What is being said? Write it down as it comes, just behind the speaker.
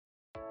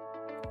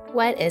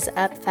What is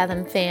up,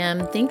 Fathom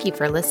fam? Thank you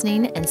for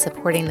listening and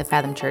supporting the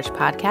Fathom Church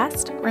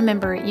podcast.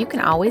 Remember, you can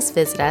always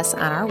visit us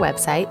on our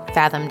website,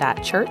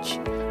 fathom.church.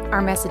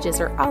 Our messages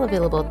are all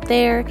available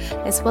there,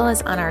 as well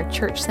as on our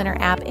Church Center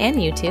app and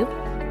YouTube.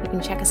 You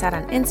can check us out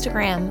on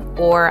Instagram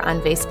or on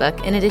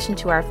Facebook. In addition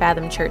to our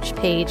Fathom Church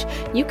page,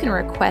 you can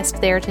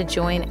request there to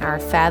join our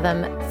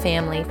Fathom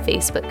Family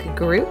Facebook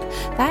group.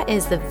 That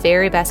is the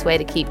very best way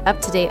to keep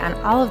up to date on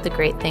all of the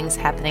great things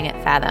happening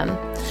at Fathom.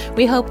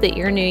 We hope that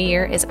your new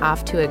year is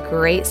off to a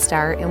great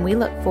start, and we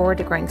look forward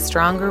to growing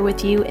stronger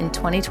with you in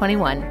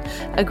 2021.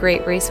 A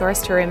great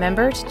resource to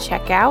remember to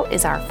check out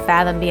is our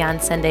Fathom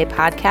Beyond Sunday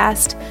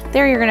podcast.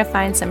 There you're going to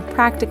find some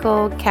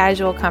practical,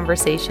 casual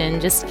conversation,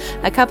 just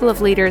a couple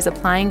of leaders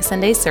applying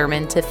Sunday's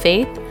sermon to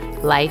faith,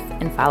 life,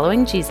 and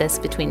following Jesus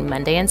between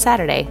Monday and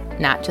Saturday,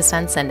 not just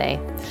on Sunday.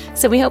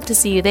 So we hope to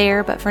see you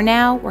there, but for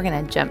now, we're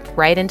going to jump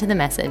right into the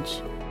message.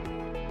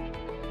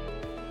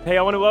 Hey,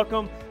 I want to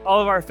welcome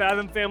all of our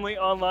Fathom family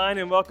online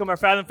and welcome our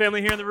Fathom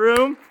family here in the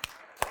room.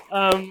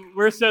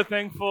 We're so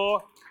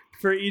thankful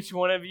for each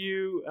one of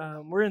you.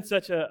 We're in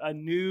such a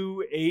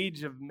new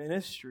age of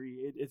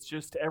ministry. It's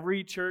just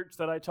every church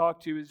that I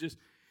talk to is just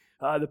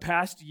the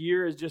past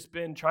year has just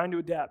been trying to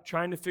adapt,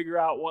 trying to figure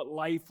out what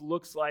life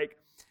looks like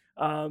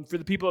for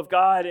the people of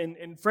God.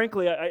 And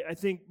frankly, I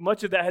think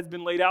much of that has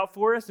been laid out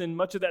for us, and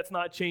much of that's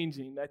not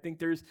changing. I think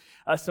there's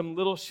some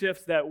little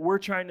shifts that we're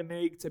trying to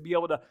make to be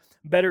able to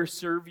better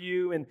serve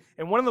you. And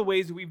one of the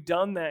ways we've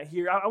done that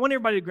here, I want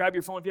everybody to grab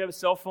your phone. If you have a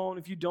cell phone,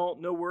 if you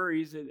don't, no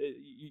worries.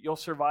 You'll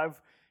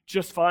survive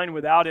just fine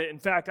without it. In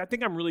fact, I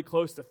think I'm really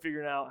close to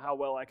figuring out how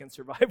well I can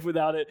survive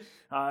without it.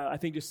 I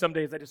think just some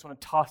days I just want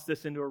to toss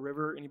this into a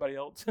river. Anybody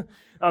else?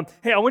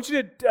 Hey, I want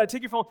you to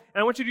take your phone,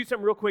 and I want you to do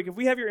something real quick. If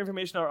we have your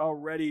information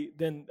already,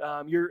 then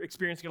your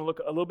experience is going to look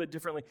a little bit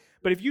differently.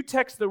 But if you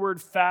text the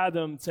word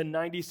Fathom to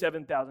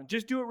 97,000,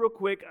 just do it real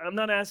quick. I'm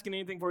not asking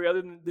anything for you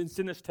other than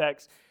send this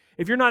text.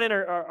 If you're not in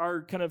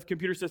our kind of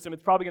computer system,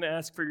 it's probably going to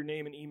ask for your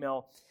name and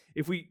email.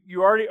 If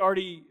you're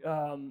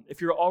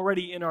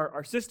already in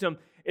our system,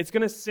 it's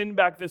going to send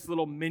back this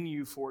little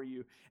menu for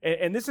you.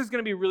 And this is going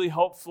to be really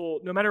helpful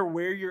no matter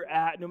where you're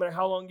at, no matter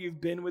how long you've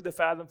been with the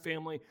Fathom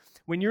family.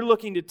 When you're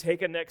looking to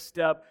take a next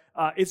step,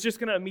 it's just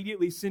going to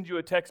immediately send you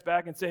a text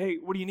back and say, hey,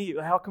 what do you need?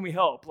 How can we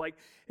help? Like,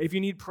 if you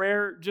need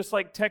prayer, just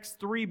like text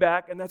 3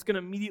 back, and that's going to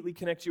immediately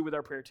connect you with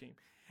our prayer team.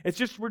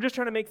 We're just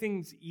trying to make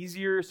things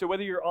easier. So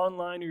whether you're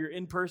online or you're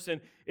in person,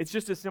 it's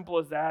just as simple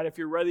as that. If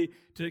you're ready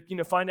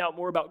to, find out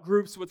more about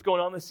groups, what's going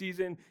on this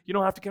season, you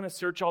don't have to kind of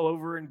search all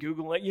over and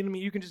Google it.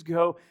 You can just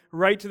go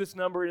right to this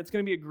number, and it's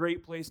going to be a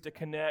great place to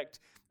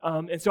connect.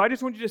 And so I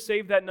just want you to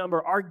save that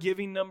number. Our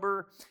giving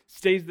number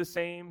stays the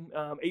same,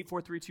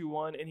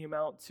 84321, any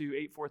amount to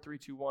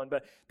 84321.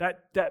 But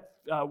that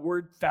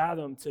word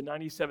Fathom to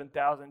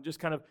 97,000 just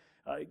kind of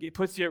it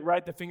puts you right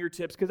at the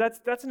fingertips, because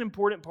that's an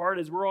important part,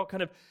 is we're all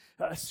kind of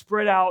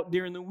spread out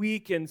during the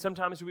week, and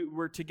sometimes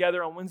we're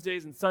together on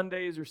Wednesdays and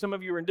Sundays, or some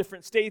of you are in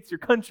different states or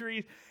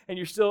countries, and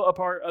you're still a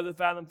part of the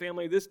Fathom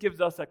family. This gives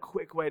us a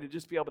quick way to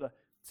just be able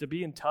to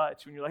be in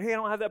touch. When you're like, hey, I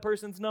don't have that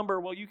person's number,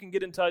 well, you can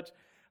get in touch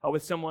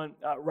with someone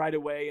right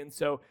away. And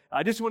so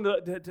I just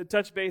wanted to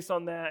touch base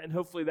on that, and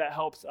hopefully that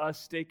helps us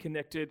stay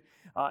connected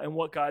in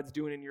what God's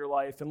doing in your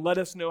life, and let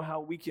us know how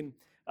we can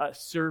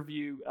serve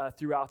you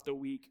throughout the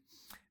week.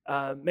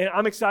 Man,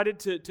 I'm excited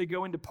to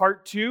go into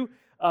part 2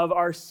 of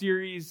our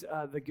series,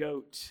 The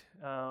Goat.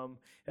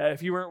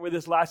 If you weren't with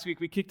us last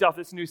week, we kicked off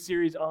this new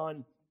series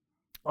on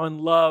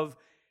love.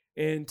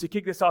 And to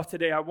kick this off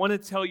today, I want to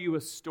tell you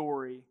a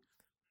story.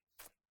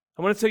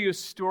 I want to tell you a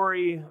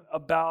story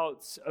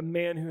about a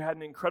man who had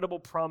an incredible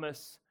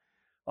promise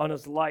on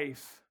his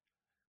life,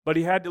 but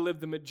he had to live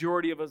the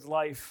majority of his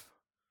life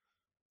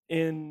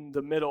in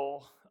the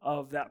middle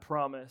of that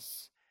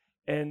promise.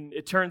 And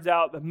it turns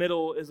out the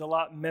middle is a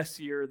lot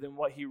messier than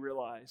what he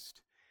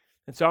realized.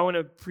 And so I want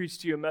to preach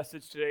to you a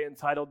message today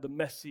entitled The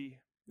Messy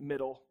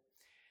Middle.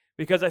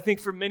 Because I think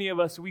for many of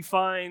us, we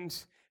find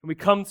and we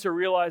come to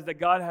realize that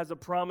God has a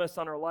promise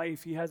on our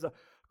life. He has a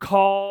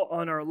call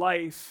on our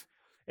life.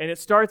 And it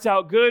starts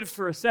out good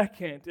for a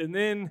second. And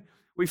then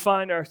we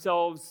find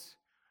ourselves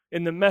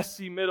in the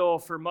messy middle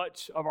for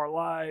much of our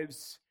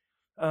lives.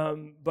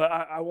 But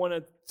I want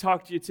to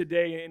talk to you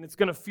today, and it's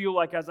going to feel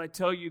like, as I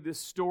tell you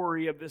this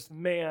story of this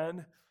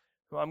man,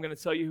 who I'm going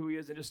to tell you who he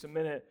is in just a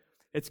minute,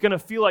 it's going to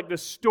feel like the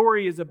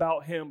story is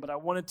about him, but I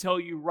want to tell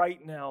you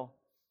right now,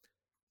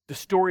 the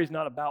story is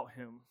not about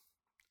him.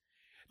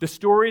 The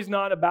story is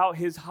not about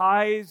his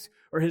highs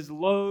or his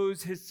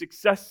lows, his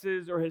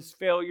successes or his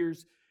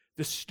failures.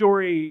 The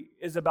story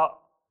is about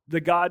the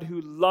God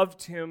who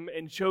loved him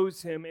and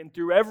chose him, and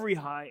through every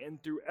high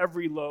and through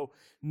every low,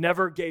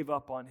 never gave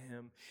up on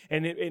him.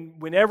 And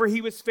whenever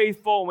he was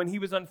faithful, when he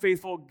was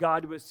unfaithful,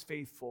 God was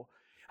faithful.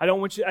 I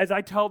don't want you, as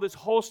I tell this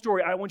whole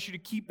story, I want you to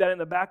keep that in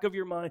the back of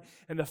your mind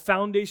and the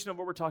foundation of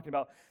what we're talking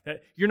about.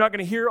 That you're not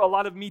going to hear a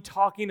lot of me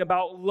talking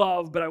about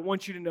love, but I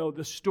want you to know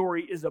the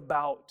story is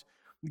about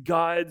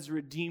God's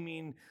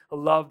redeeming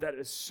love that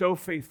is so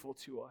faithful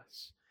to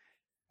us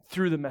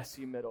through the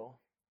messy middle.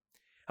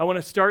 I want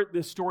to start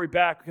this story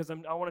back because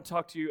I want to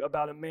talk to you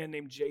about a man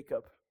named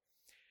Jacob.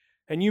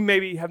 And you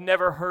maybe have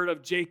never heard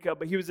of Jacob,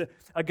 but he was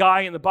a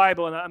guy in the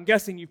Bible, and I'm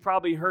guessing you've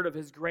probably heard of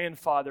his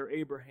grandfather,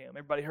 Abraham.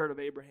 Everybody heard of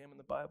Abraham in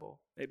the Bible?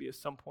 Maybe at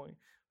some point.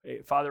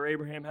 Father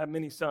Abraham had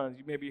many sons.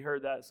 You maybe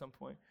heard that at some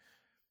point.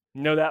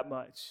 You know that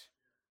much.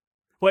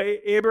 Well,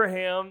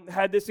 Abraham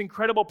had this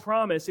incredible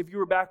promise. If you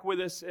were back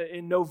with us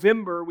in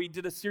November, we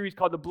did a series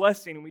called The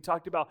Blessing, and we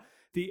talked about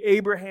the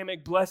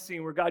Abrahamic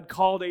blessing where God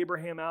called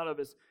Abraham out of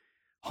his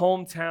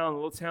hometown, the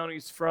little town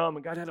he's from,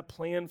 and God had a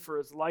plan for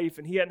his life,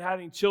 and he hadn't had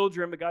any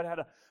children, but God had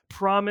a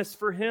promise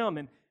for him.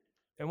 And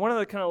one of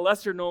the kind of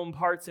lesser known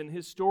parts in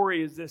his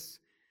story is this,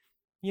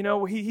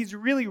 he's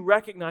really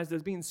recognized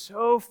as being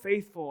so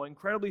faithful,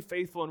 incredibly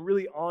faithful, and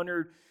really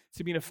honored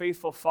to being a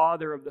faithful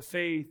father of the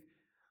faith.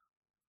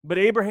 But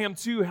Abraham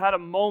too had a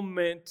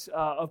moment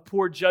of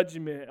poor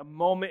judgment, a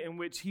moment in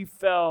which he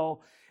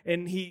fell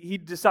and he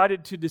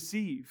decided to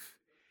deceive.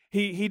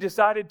 He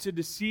decided to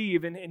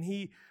deceive, and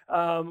he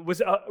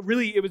was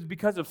really, it was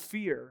because of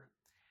fear.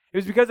 It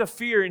was because of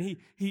fear, and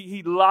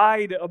he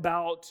lied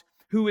about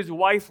who his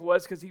wife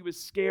was because he was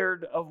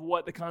scared of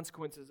what the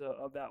consequences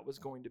of that was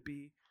going to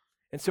be.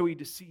 And so he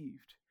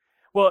deceived.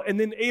 Well, and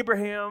then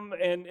Abraham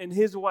and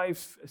his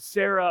wife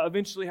Sarah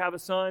eventually have a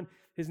son.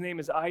 His name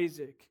is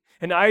Isaac.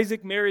 And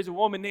Isaac marries a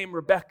woman named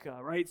Rebekah,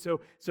 right? So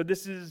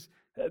this is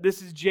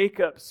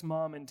Jacob's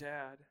mom and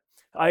dad.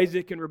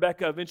 Isaac and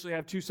Rebekah eventually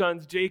have two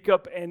sons,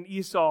 Jacob and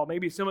Esau.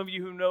 Maybe some of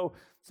you who know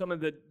some of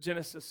the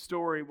Genesis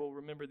story will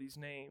remember these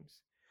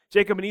names.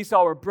 Jacob and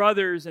Esau were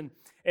brothers, and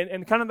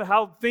kind of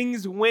how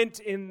things went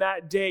in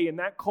that day, in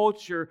that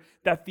culture,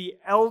 that the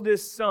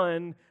eldest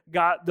son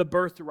got the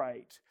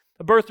birthright.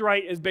 The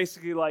birthright is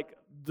basically like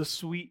the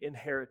sweet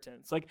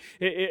inheritance. Like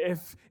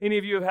if any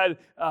of you have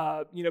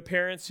had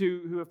parents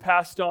who have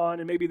passed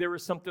on, and maybe there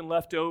was something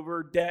left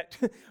over, debt,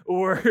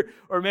 or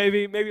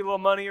maybe a little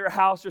money or a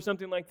house or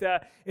something like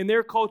that. In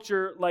their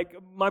culture, like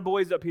my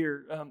boys up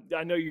here,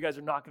 I know you guys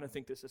are not going to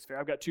think this is fair.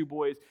 I've got two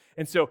boys,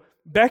 and so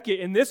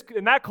Beckett in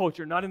that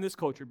culture, not in this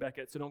culture,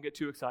 Beckett. So don't get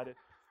too excited.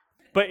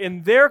 But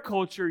in their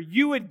culture,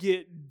 you would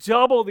get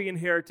double the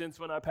inheritance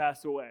when I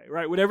passed away,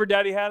 right? Whatever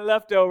daddy had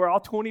left over,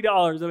 all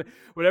 $20 of it,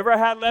 whatever I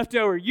had left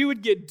over, you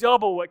would get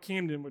double what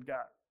Camden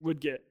would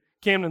get.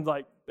 Camden's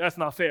like, that's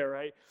not fair,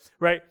 right?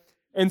 Right?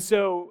 And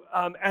so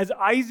as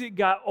Isaac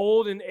got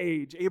old in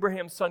age,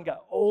 Abraham's son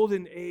got old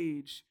in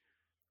age,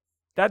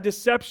 that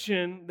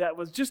deception that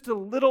was just a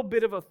little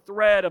bit of a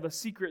thread of a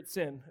secret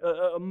sin,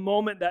 a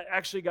moment that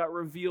actually got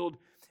revealed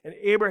in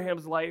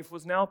Abraham's life,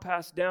 was now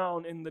passed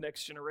down in the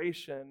next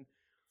generation.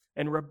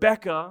 And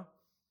Rebekah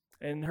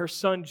and her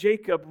son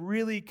Jacob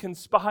really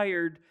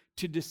conspired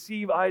to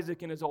deceive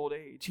Isaac in his old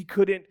age. He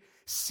couldn't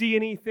see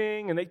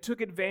anything, and they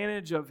took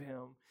advantage of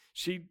him.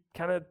 She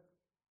kind of,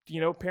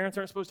 parents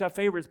aren't supposed to have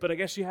favorites, but I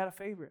guess she had a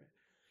favorite.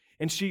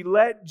 And she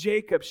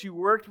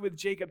worked with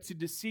Jacob to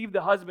deceive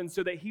the husband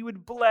so that he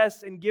would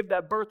bless and give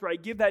that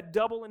birthright, give that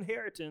double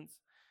inheritance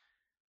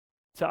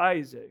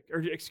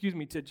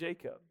to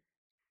Jacob.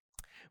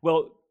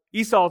 Well,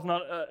 Esau's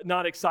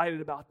not excited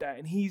about that,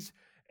 and he's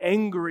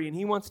angry, and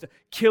he wants to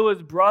kill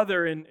his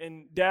brother,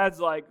 and dad's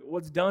like,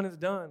 what's done is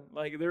done.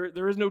 Like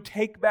there is no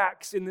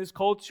take-backs in this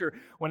culture.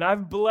 When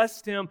I've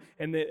blessed him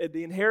and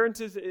the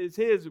inheritance is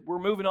his, we're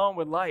moving on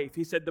with life.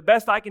 He said, the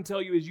best I can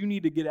tell you is you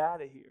need to get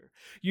out of here.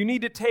 You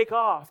need to take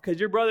off because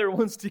your brother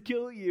wants to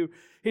kill you.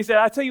 He said,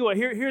 I tell you what,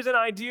 here's an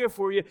idea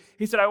for you.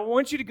 He said, I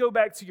want you to go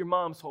back to your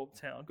mom's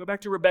hometown. Go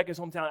back to Rebekah's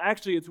hometown.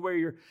 Actually, it's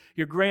where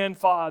your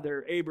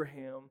grandfather,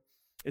 Abraham,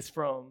 is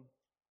from.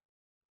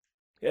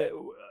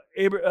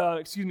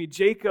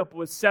 Jacob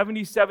was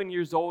 77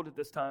 years old at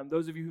this time.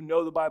 Those of you who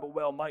know the Bible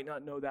well might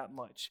not know that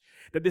much.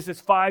 That this is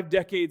 5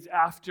 decades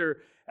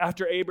after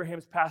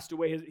Abraham's passed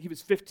away. He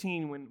was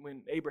 15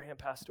 when Abraham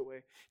passed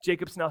away.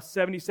 Jacob's now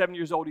 77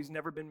 years old. He's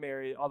never been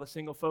married. All the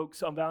single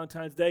folks on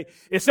Valentine's Day,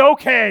 it's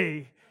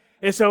okay.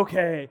 It's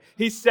okay.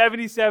 He's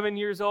 77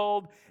 years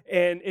old,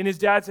 and his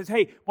dad says,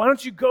 hey, why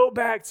don't you go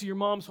back to your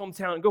mom's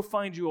hometown and go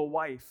find you a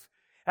wife?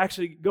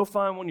 Actually, go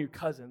find one of your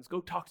cousins. Go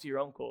talk to your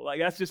uncle. Like,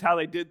 that's just how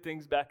they did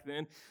things back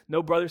then.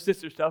 No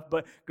brother-sister stuff,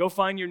 but go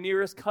find your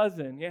nearest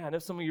cousin. Yeah, I know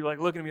some of you are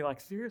like looking at me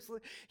like, seriously?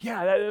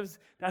 Yeah,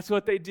 that's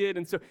what they did.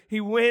 And so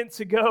he went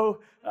to go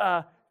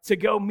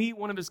meet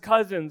one of his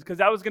cousins because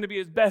that was going to be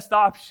his best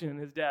option,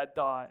 his dad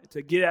thought,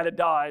 to get out of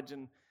Dodge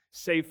and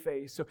save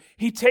face. So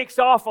he takes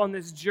off on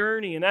this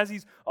journey, and as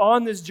he's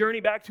on this journey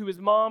back to his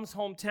mom's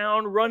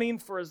hometown, running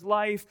for his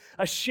life,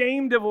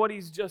 ashamed of what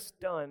he's just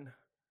done,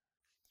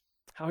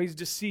 how he's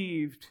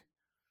deceived,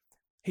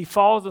 he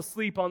falls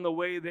asleep on the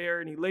way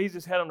there, and he lays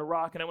his head on a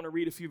rock. And I want to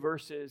read a few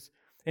verses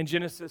in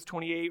Genesis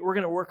 28. We're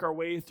going to work our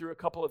way through a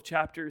couple of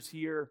chapters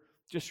here,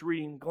 just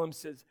reading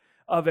glimpses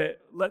of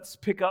it. Let's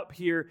pick up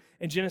here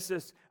in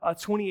Genesis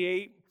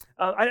 28.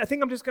 I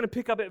think I'm just going to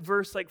pick up at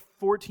verse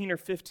 14 or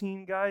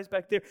 15, guys,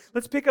 back there.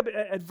 Let's pick up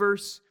at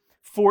verse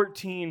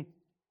 14.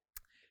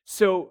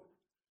 So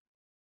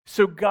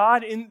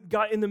God in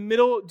the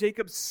middle,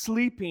 Jacob's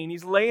sleeping.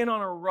 He's laying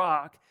on a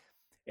rock.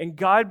 And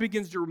God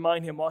begins to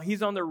remind him while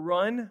he's on the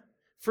run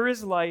for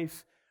his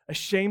life,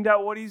 ashamed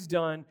at what he's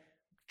done,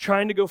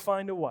 trying to go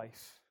find a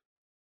wife.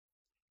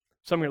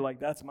 Some of you are like,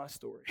 that's my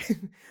story.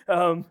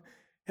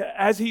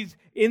 As he's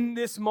in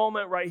this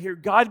moment right here,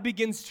 God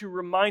begins to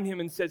remind him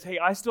and says, hey,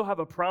 I still have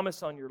a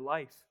promise on your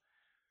life.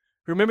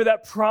 Remember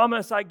that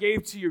promise I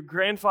gave to your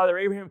grandfather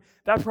Abraham?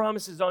 That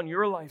promise is on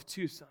your life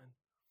too, son.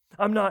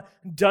 I'm not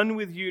done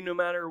with you no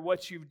matter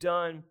what you've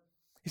done.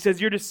 He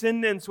says, your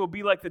descendants will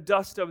be like the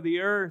dust of the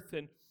earth,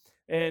 and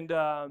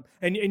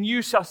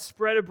you shall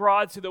spread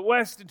abroad to the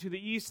west and to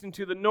the east and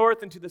to the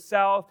north and to the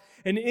south.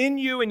 And in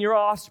you and your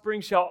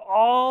offspring shall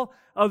all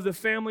of the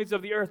families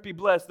of the earth be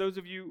blessed. Those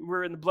of you who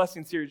were in the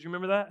blessing series, you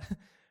remember that?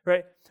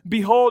 Right?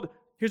 Behold,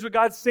 here's what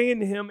God's saying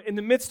to him in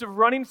the midst of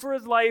running for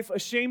his life,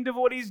 ashamed of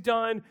what he's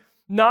done,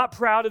 not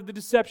proud of the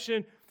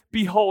deception.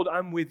 Behold,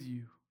 I'm with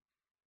you.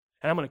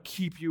 And I'm going to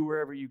keep you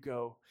wherever you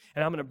go.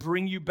 And I'm going to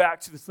bring you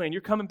back to this land.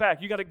 You're coming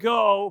back. You got to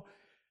go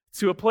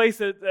to a place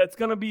that's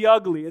going to be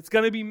ugly. It's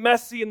going to be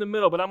messy in the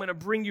middle, but I'm going to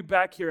bring you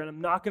back here, and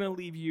I'm not going to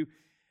leave you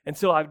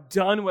until I've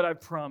done what I've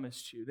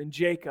promised you. Then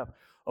Jacob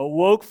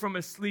awoke from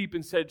his sleep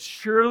and said,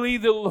 surely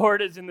the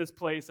Lord is in this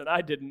place, and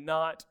I did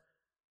not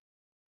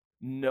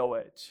know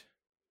it.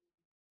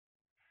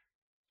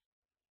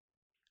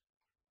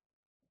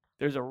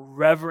 There's a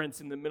reverence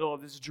in the middle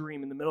of his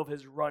dream, in the middle of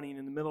his running,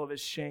 in the middle of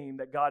his shame,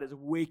 that God is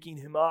waking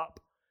him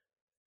up.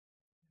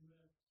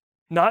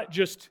 Not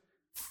just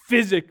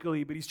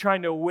physically, but he's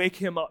trying to wake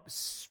him up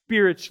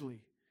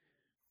spiritually.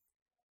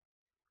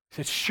 He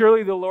said,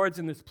 surely the Lord's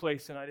in this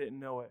place, and I didn't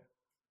know it.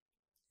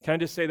 Can I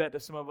just say that to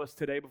some of us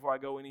today before I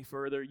go any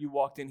further? You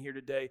walked in here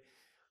today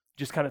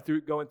just kind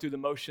of going through the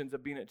motions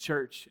of being at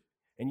church,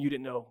 and you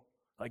didn't know,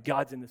 like,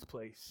 God's in this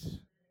place,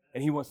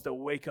 and he wants to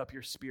wake up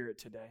your spirit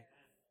today.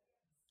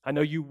 I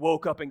know you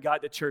woke up and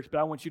got to church, but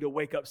I want you to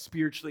wake up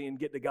spiritually and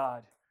get to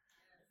God.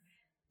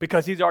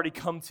 Because he's already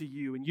come to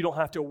you, and you don't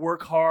have to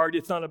work hard.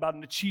 It's not about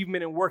an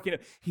achievement and working.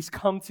 He's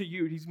come to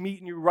you. He's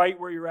meeting you right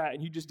where you're at,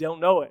 and you just don't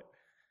know it.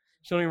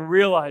 You don't even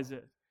realize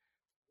it.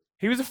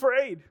 He was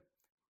afraid.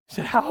 He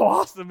said, how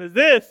awesome is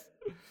this?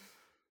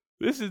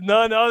 This is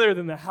none other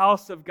than the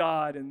house of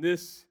God, and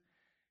this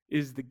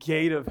is the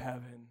gate of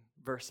heaven.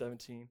 Verse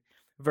 17.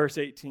 Verse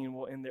 18,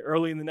 we'll end there.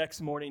 Early in the next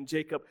morning,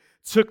 Jacob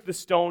took the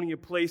stone he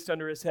had placed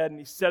under his head, and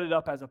he set it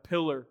up as a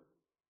pillar.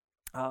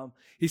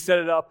 He set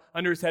it up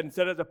under his head and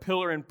set it as a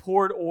pillar and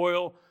poured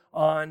oil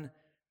on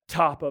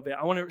top of it.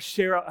 I want to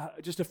share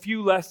just a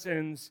few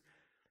lessons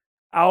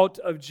out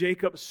of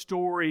Jacob's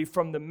story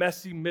from the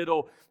messy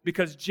middle,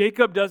 because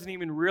Jacob doesn't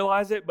even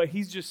realize it, but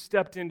he's just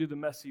stepped into the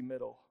messy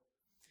middle.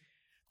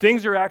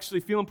 Things are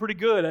actually feeling pretty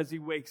good as he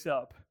wakes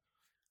up.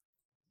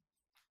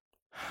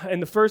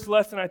 And the first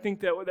lesson I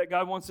think that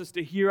God wants us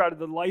to hear out of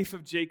the life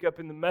of Jacob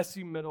in the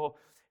messy middle,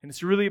 and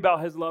it's really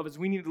about his love, is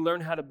we need to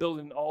learn how to build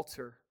an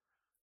altar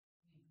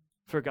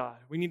for God.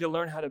 We need to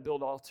learn how to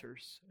build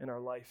altars in our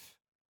life.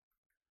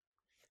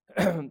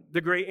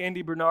 The great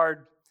Andy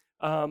Bernard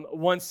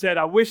once said,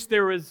 I wish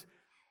there was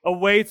a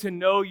way to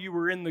know you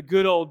were in the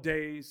good old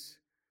days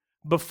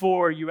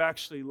before you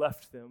actually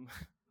left them.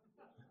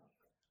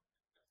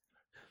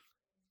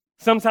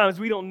 Sometimes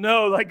we don't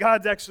know, like,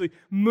 God's actually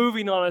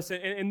moving on us.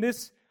 And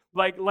this,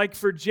 like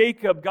for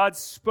Jacob, God's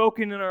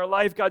spoken in our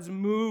life. God's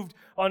moved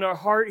on our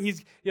heart.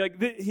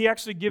 He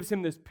actually gives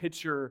him this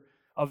picture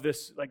of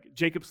this, like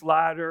Jacob's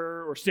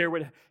ladder or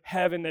stairway to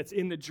heaven that's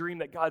in the dream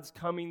that God's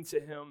coming to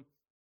him.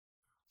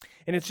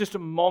 And it's just a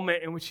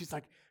moment in which he's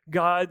like,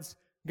 God's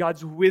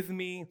with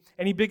me.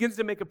 And he begins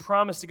to make a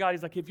promise to God.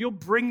 He's like, if you'll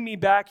bring me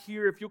back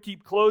here, if you'll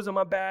keep clothes on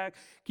my back,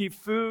 keep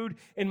food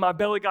in my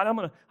belly, God, I'm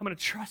gonna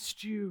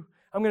trust you.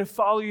 I'm going to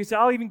follow you. He said,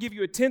 I'll even give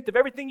you a tenth of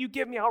everything you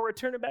give me. I'll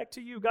return it back to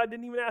you. God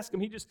didn't even ask him.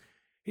 He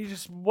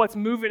just, what's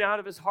moving out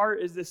of his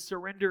heart is this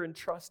surrender and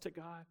trust to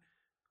God.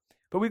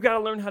 But we've got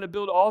to learn how to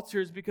build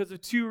altars because of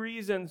two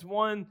reasons.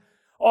 One,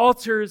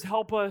 altars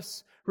help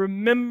us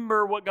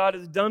remember what God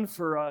has done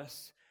for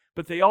us,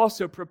 but they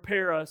also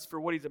prepare us for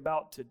what he's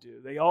about to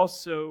do. They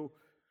also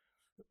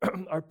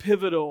are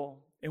pivotal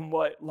in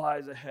what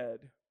lies ahead.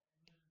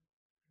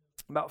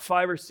 About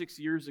 5 or 6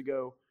 years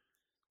ago,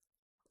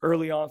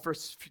 early on,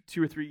 first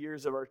 2 or 3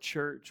 years of our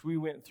church, we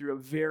went through a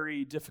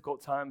very difficult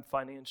time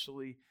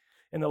financially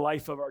in the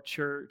life of our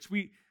church.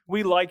 We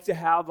like to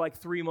have like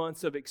 3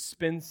 months of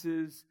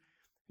expenses,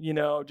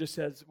 just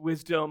as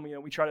wisdom.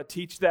 We try to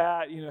teach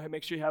that,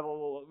 make sure you have a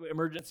little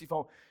emergency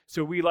phone.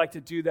 So we like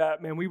to do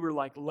that. Man, we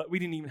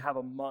didn't even have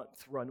a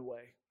month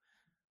runway.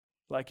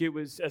 Like, it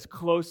was as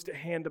close to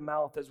hand to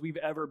mouth as we've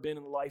ever been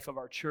in the life of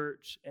our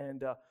church.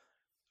 And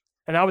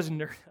I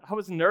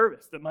was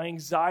nervous that my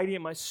anxiety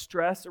and my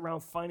stress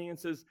around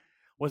finances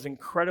was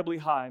incredibly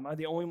high. Am I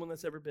the only one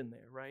that's ever been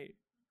there, right?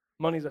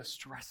 Money's a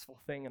stressful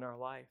thing in our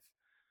life.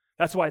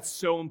 That's why it's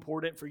so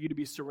important for you to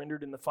be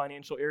surrendered in the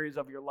financial areas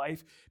of your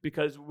life,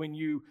 because when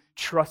you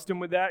trust him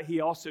with that, he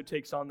also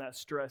takes on that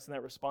stress and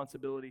that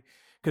responsibility,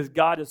 because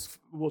God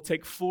will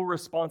take full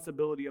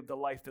responsibility of the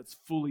life that's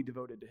fully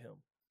devoted to him.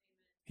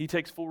 He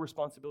takes full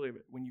responsibility of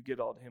it when you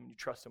give all to him and you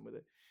trust him with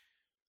it.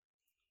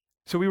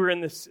 So we were in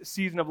this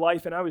season of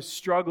life, and I was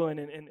struggling,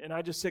 and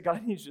I just said,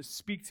 God, I need you to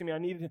speak to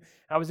me.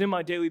 I was in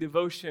my daily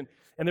devotion,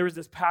 and there was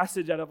this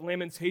passage out of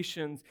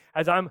Lamentations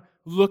as I'm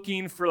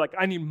looking for,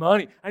 I need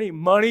money. I need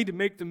money to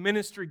make the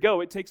ministry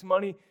go. It takes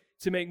money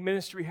to make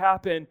ministry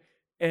happen.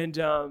 And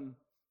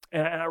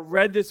I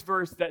read this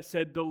verse that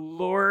said, the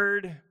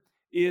Lord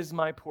is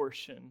my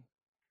portion.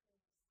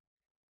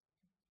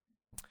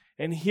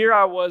 And here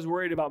I was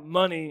worried about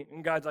money,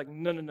 and God's like,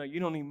 no, you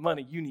don't need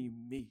money, you need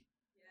me.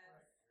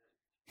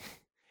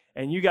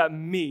 And you got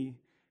me,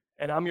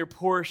 and I'm your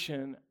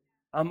portion.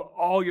 I'm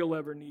all you'll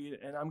ever need,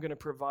 and I'm going to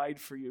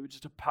provide for you.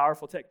 Just a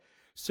powerful text.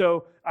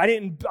 So I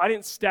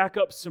didn't stack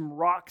up some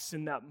rocks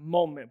in that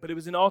moment, but it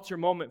was an altar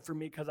moment for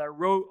me because I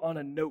wrote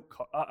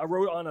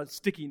on a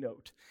sticky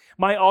note.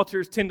 My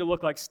altars tend to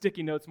look like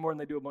sticky notes more than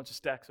they do a bunch of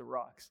stacks of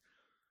rocks.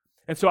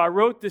 And so I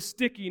wrote this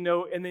sticky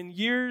note, and then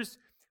years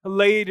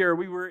later,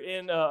 we were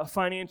in a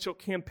financial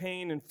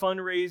campaign and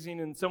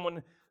fundraising,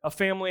 and a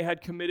family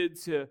had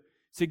committed to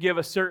give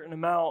a certain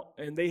amount,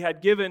 and they had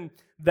given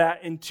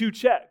that in 2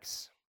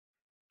 checks.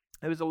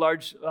 It was a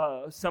large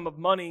sum of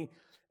money,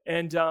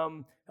 and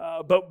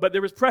but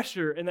there was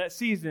pressure in that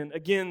season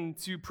again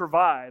to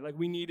provide.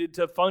 We needed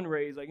to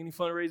fundraise. Any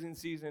fundraising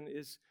season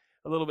is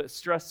a little bit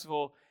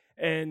stressful,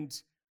 and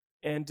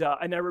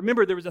I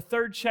remember there was a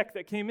 3rd check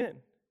that came in,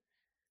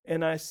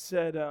 and I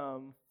said,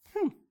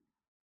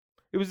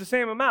 it was the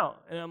same amount,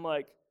 and I'm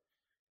like,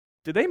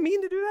 did they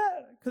mean to do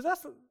that? Because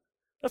that's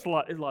a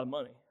lot. It's a lot of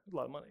money. It's a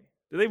lot of money.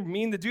 Do they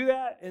mean to do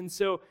that? And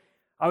so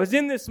I was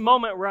in this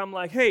moment where I'm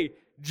like, hey,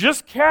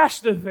 just cash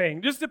the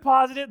thing. Just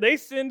deposit it. They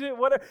send it,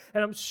 whatever.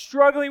 And I'm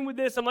struggling with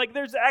this. I'm like,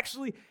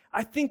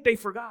 I think they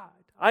forgot.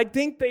 I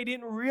think they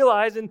didn't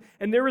realize. And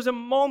there was a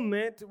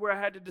moment where I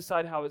had to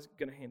decide how I was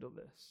going to handle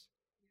this.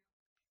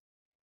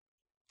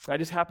 I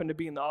just happened to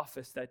be in the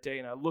office that day,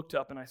 and I looked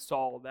up and I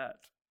saw that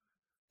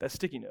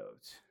sticky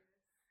note.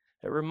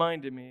 It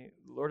reminded me,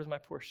 the Lord is my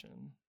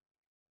portion.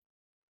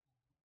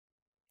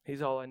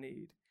 He's all I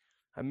need.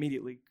 I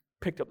immediately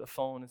picked up the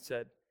phone and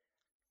said,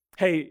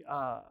 hey,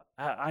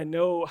 I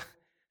know,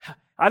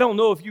 I don't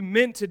know if you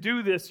meant to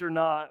do this or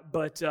not,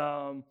 but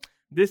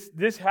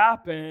this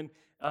happened.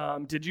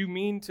 Did you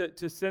mean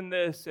to send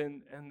this?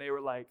 And they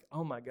were like,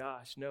 oh my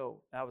gosh, no,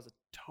 that was a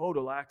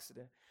total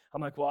accident.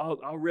 I'm like, well,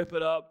 I'll rip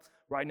it up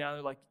right now.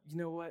 They're like, you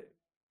know what?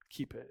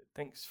 Keep it.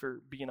 Thanks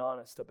for being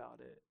honest about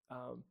it.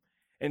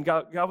 And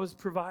God was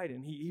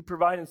providing. He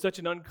provided in such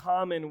an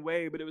uncommon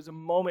way, but it was a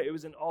moment, it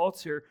was an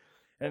altar.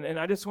 And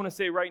I just want to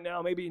say right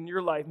now, maybe in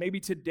your life,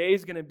 maybe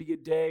today's going to be a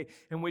day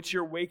in which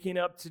you're waking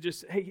up to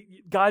just,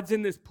 hey, God's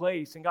in this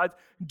place and God's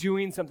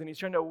doing something. He's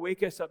trying to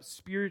wake us up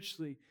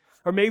spiritually.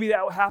 Or maybe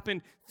that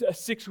happened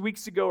 6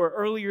 weeks ago or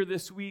earlier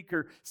this week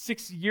or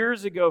 6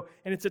 years ago.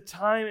 And it's a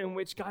time in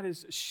which God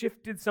has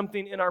shifted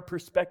something in our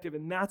perspective.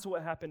 And that's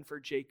what happened for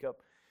Jacob.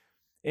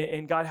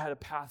 And God had a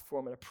path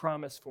for him and a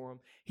promise for him.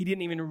 He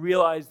didn't even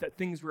realize that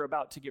things were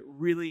about to get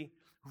really,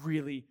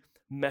 really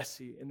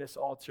messy. And this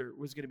altar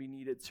was going to be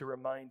needed to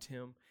remind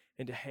him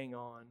and to hang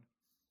on.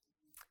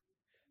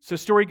 So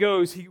story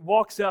goes, he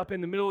walks up in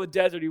the middle of the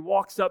desert. He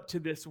walks up to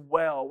this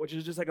well, which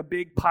is just like a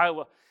big pile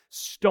of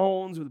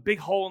stones with a big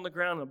hole in the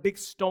ground and a big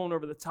stone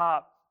over the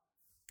top.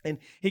 And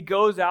he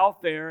goes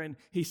out there and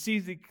he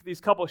sees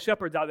these couple of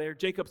shepherds out there.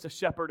 Jacob's a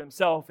shepherd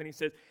himself. And he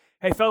says,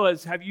 hey,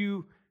 fellas,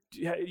 you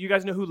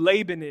guys know who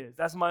Laban is?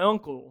 That's my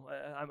uncle.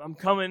 I'm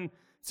coming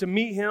to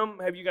meet him.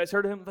 Have you guys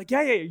heard of him? Like,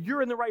 yeah,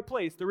 you're in the right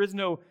place. There is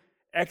no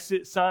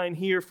exit sign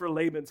here for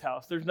Laban's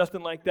house. There's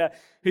nothing like that.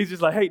 He's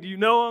just like, hey, do you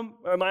know him?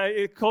 Am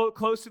I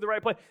close to the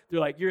right place? They're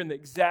like, you're in the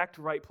exact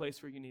right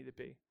place where you need to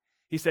be.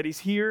 He said he's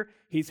here.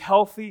 He's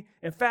healthy.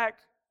 In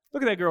fact,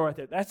 look at that girl right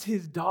there. That's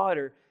his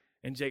daughter.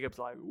 And Jacob's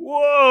like,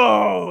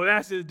 whoa,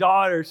 that's his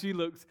daughter. She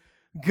looks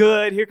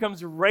good. Here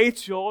comes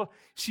Rachel.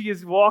 She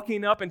is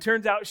walking up, and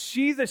turns out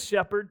she's a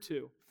shepherd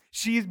too.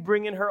 She's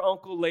bringing her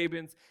uncle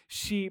Laban's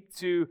sheep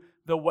to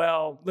the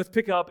well. Let's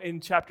pick up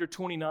in chapter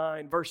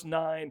 29, verse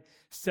 9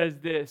 says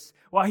this.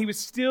 While he was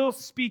still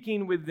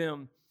speaking with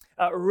them,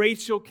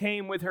 Rachel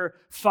came with her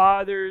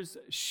father's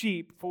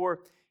sheep, for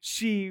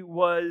she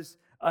was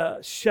a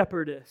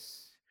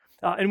shepherdess.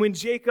 And when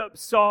Jacob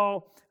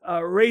saw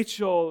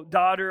Rachel,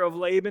 daughter of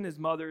Laban, his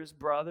mother's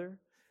brother,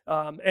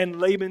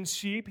 and Laban's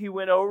sheep, he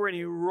went over and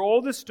he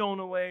rolled the stone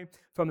away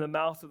from the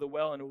mouth of the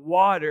well and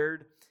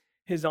watered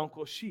his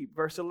uncle's sheep.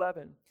 Verse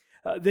 11.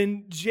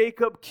 Then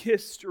Jacob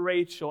kissed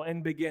Rachel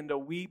and began to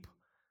weep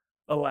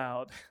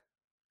aloud.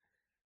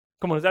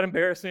 Come on, is that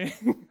embarrassing?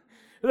 Is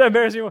that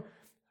embarrassing?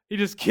 He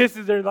just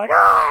kisses her like,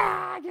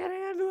 I can't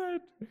handle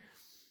it.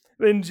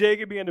 Then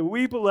Jacob began to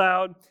weep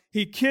aloud.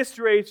 He kissed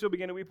Rachel,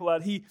 began to weep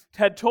aloud. He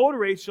had told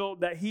Rachel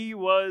that he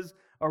was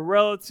a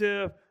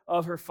relative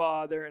of her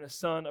father and a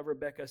son of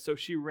Rebekah. So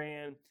she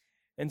ran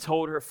and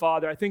told her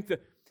father. I think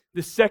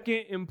the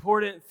second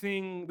important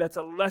thing that's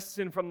a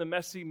lesson from the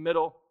messy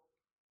middle,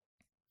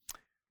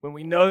 when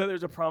we know that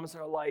there's a promise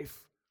in our life,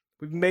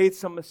 we've made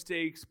some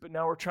mistakes, but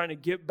now we're trying to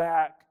get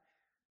back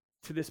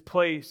to this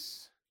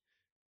place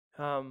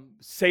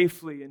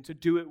safely and to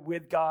do it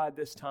with God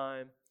this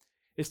time.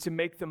 is to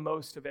make the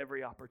most of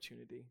every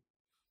opportunity.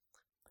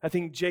 I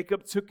think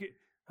Jacob took it.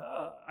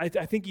 I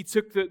think he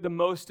took the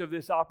most of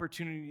this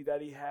opportunity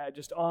that he had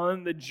just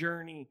on the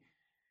journey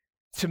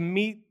to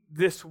meet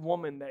this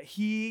woman that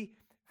he,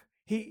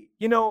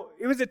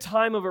 it was a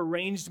time of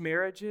arranged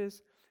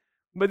marriages,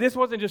 but this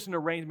wasn't just an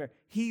arranged marriage.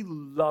 He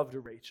loved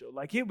Rachel.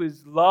 Like, it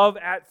was love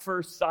at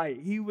first sight.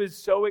 He was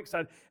so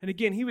excited. And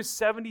again, he was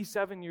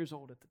 77 years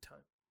old at the time.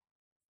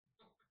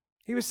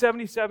 He was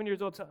 77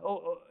 years old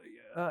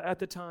at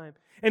the time.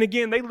 And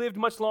again, they lived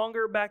much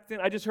longer back then.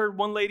 I just heard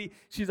one lady,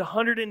 she's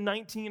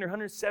 119 or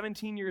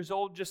 117 years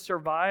old, just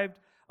survived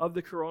of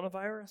the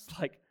coronavirus.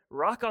 Like,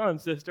 rock on,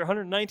 sister,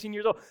 119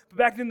 years old. But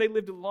back then they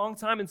lived a long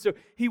time. And so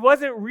he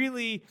wasn't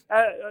really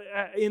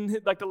in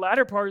like the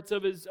latter parts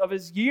of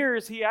his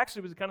years. He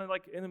actually was kind of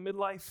like in a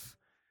midlife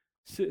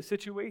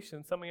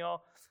situation. Some of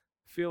y'all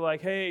feel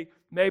like, hey,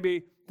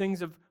 maybe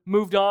things have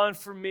moved on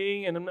for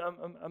me and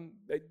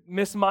I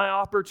miss my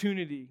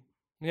opportunity.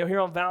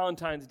 Here on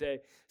Valentine's Day,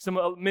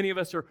 many of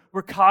us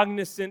we're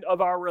cognizant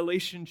of our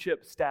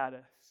relationship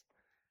status.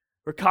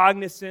 We're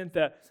cognizant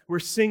that we're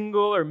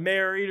single or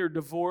married or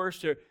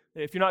divorced, or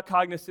if you're not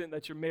cognizant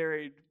that you're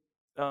married,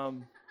 but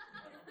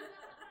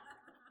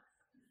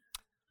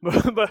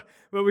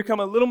we become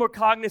a little more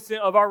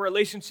cognizant of our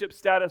relationship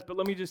status. But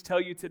let me just tell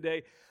you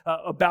today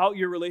about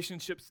your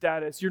relationship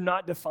status. You're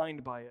not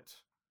defined by it.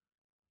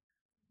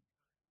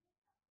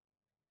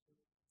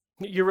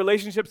 Your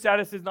relationship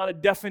status is not a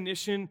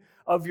definition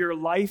of your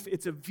life.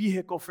 It's a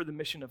vehicle for the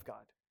mission of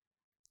God.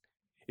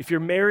 If you're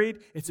married,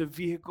 it's a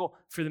vehicle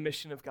for the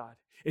mission of God.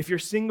 If you're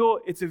single,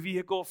 it's a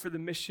vehicle for the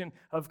mission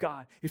of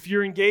God. If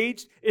you're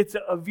engaged, it's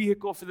a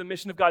vehicle for the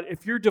mission of God.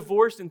 If you're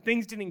divorced and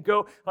things didn't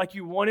go like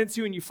you wanted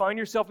to and you find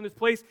yourself in this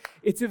place,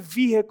 it's a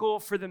vehicle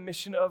for the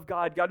mission of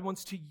God. God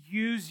wants to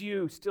use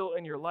you still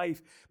in your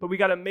life, but we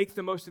got to make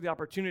the most of the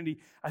opportunity.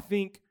 I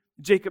think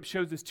Jacob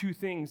shows us two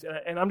things,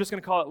 and I'm just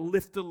going to call it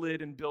lift the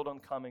lid and build on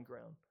common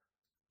ground.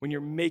 When you're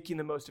making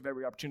the most of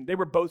every opportunity. They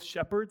were both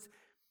shepherds.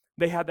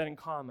 They had that in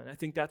common. I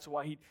think that's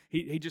why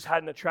he just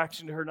had an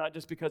attraction to her, not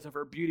just because of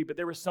her beauty, but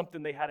there was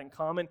something they had in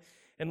common.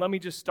 And let me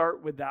just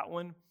start with that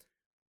one.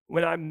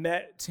 When I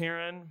met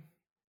Taryn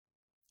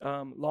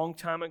long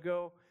time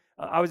ago,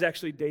 I was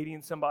actually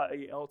dating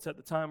somebody else at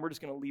the time. We're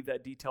just going to leave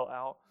that detail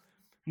out.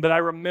 But I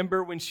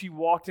remember when she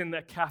walked in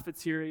that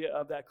cafeteria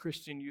of that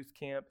Christian youth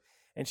camp,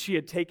 and she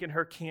had taken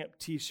her camp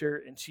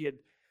t-shirt and she had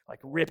like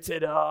ripped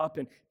it up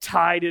and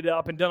tied it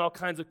up and done all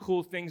kinds of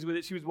cool things with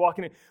it. She was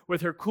walking in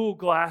with her cool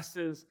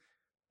glasses.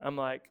 I'm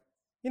like,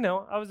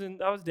 I was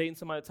dating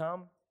somebody at the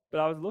time, but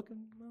I was looking.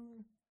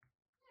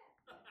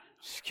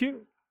 She's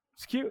cute.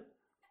 It's cute.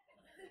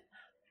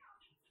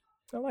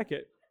 I like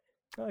it.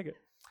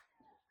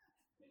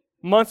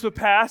 Months would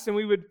pass and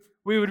we would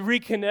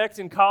reconnect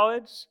in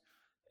college,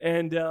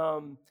 and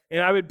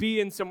I would be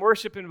in some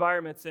worship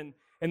environments, and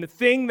the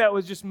thing that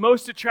was just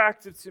most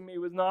attractive to me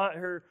was not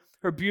her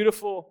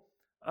beautiful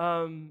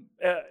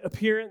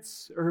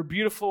appearance or her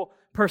beautiful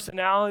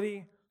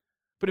personality,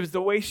 but it was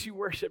the way she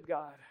worshiped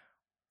God.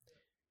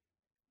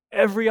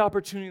 Every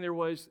opportunity there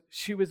was,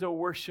 she was a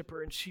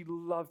worshiper and she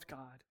loved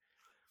God.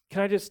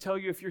 Can I just tell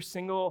you, if you're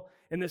single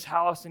in this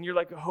house and you're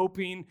like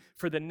hoping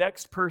for the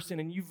next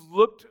person and you've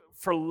looked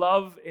for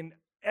love in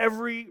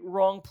every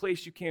wrong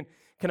place you can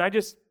I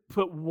just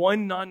put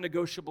one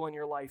non-negotiable in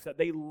your life, that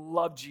they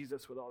love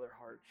Jesus with all their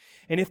heart.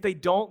 And if they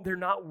don't, they're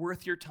not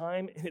worth your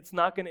time and it's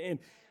not going to end.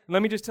 And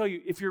let me just tell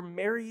you, if you're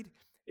married,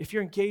 if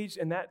you're engaged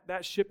and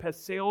that ship has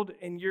sailed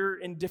and you're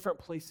in different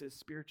places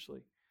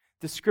spiritually,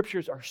 the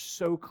scriptures are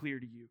so clear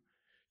to you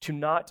to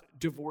not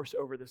divorce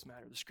over this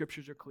matter. The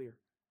scriptures are clear,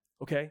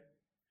 okay?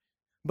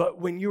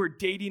 But when you are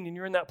dating and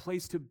you're in that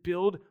place to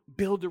build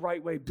the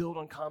right way, build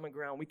on common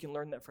ground, we can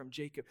learn that from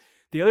Jacob.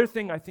 The other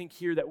thing I think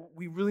here that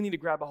we really need to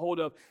grab a hold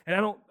of,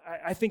 and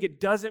I think it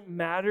doesn't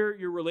matter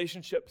your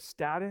relationship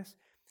status,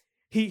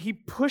 he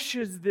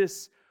pushes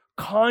this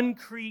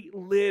concrete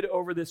lid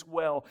over this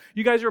well.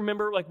 You guys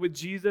remember, like with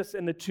Jesus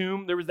in the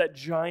tomb, there was that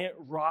giant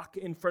rock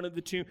in front of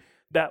the tomb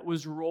that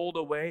was rolled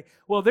away.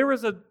 Well, there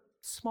was a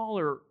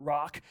smaller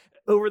rock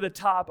over the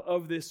top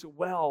of this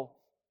well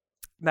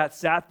that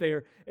sat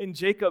there, and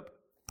Jacob,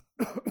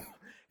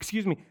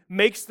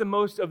 makes the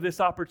most of this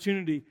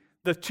opportunity.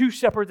 The two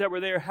shepherds that were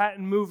there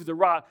hadn't moved the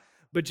rock,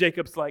 but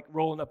Jacob's like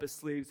rolling up his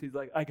sleeves. He's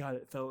like, I got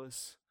it,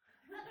 fellas.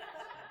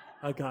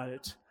 I got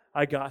it.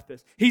 I got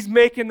this. He's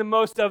making the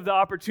most of the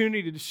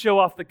opportunity to show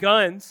off the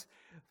guns,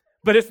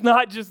 but it's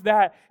not just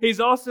that. He's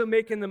also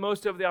making the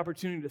most of the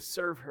opportunity to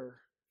serve her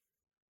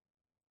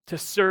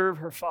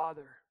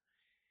father.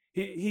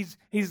 He's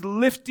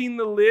lifting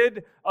the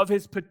lid of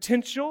his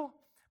potential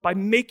by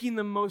making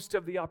the most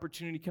of the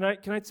opportunity. Can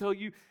I tell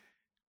you,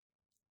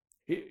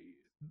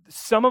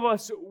 some of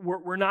us,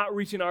 we're not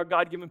reaching our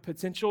God-given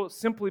potential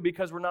simply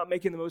because we're not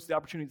making the most of the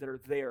opportunities that are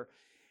there.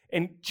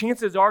 And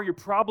chances are you're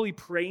probably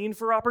praying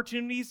for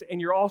opportunities and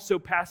you're also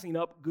passing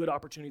up good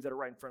opportunities that are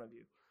right in front of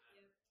you.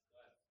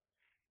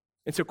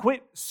 And so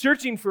quit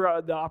searching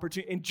for the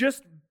opportunity and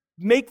just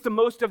make the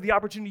most of the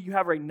opportunity you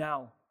have right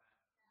now.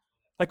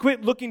 Like,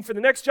 quit looking for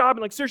the next job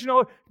and like searching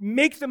all.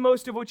 Make the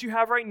most of what you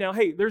have right now.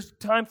 Hey, there's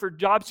time for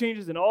job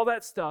changes and all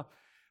that stuff.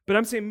 But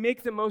I'm saying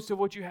make the most of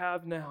what you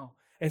have now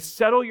and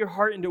settle your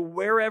heart into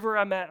wherever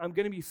I'm at. I'm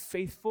going to be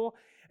faithful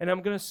and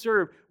I'm going to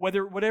serve.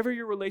 Whatever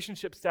your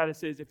relationship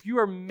status is, if you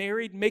are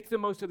married, make the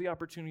most of the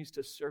opportunities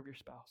to serve your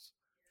spouse.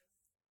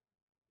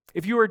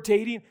 If you are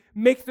dating,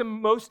 make the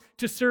most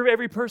to serve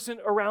every person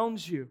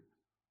around you.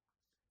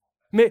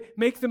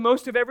 Make the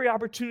most of every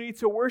opportunity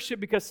to worship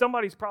because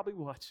somebody's probably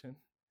watching.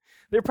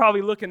 They're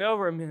probably looking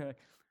over and being like,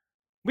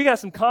 we got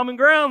some common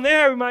ground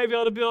there we might be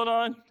able to build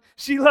on.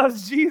 She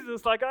loves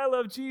Jesus like I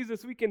love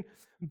Jesus. We can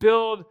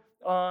build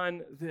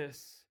on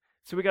this.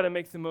 So we got to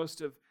make the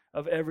most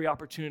of every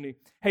opportunity.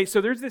 Hey, so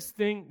there's this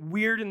thing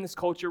weird in this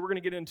culture. We're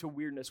going to get into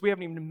weirdness. We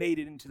haven't even made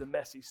it into the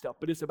messy stuff,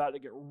 but it's about to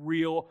get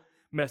real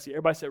messy.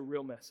 Everybody say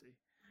real messy.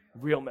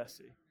 Real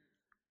messy.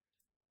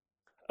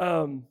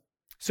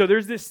 So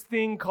there's this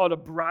thing called a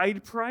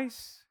bride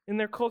price in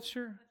their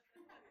culture.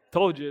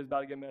 Told you it's about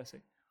to get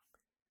messy.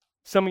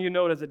 Some of you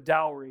know it as a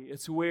dowry.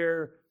 It's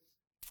where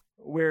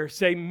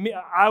say,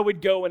 I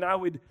would go and I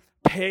would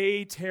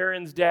pay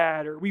Taryn's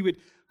dad, or we would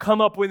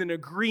come up with an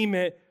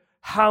agreement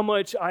how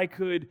much I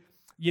could,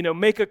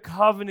 make a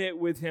covenant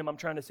with him. I'm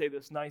trying to say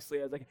this nicely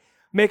as I can.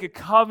 Make a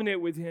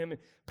covenant with him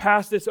and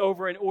pass this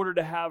over in order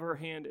to have her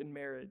hand in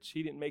marriage.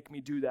 He didn't make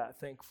me do that,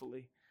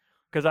 thankfully,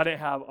 because I didn't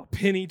have a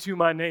penny to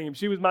my name.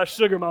 She was my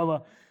sugar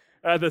mama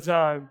at the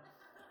time.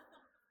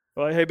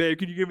 Like, hey, babe,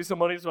 can you give me some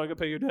money so I can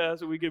pay your dad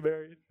so we get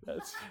married?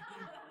 That's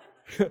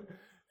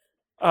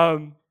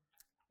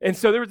and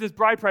so there was this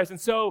bride price.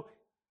 And so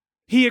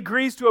he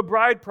agrees to a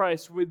bride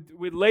price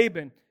with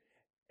Laban.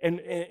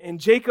 And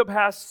Jacob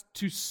has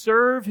to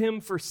serve him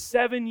for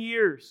 7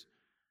 years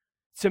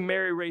to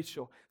marry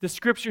Rachel. The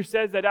scripture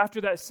says that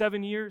after that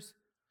 7 years,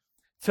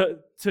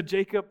 to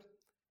Jacob,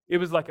 it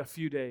was like a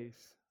few days.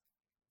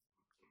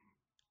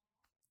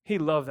 He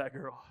loved that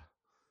girl.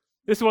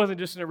 This wasn't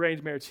just an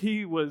arranged marriage.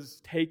 He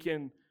was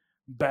taken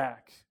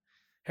back.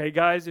 Hey,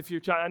 guys, if you're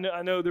trying,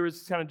 I know there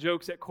was kind of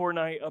jokes at core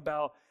night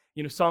about,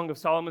 Song of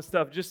Solomon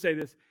stuff. Just say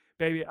this,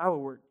 baby, I'd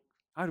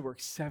work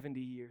 70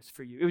 years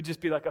for you. It would just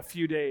be like a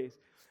few days.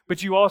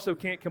 But you also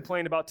can't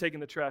complain about taking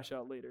the trash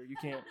out later. You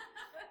can't.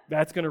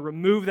 That's going to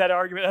remove that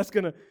argument. That's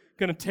going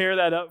to tear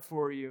that up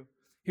for you.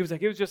 He was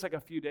like, it was just like a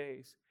few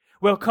days.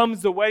 Well,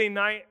 comes the wedding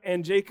night,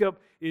 and Jacob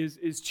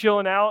is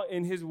chilling out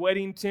in his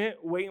wedding tent,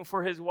 waiting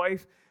for his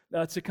wife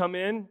to come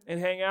in and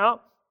hang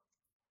out.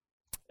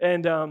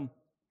 And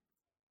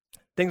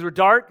things were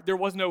dark. There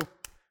was no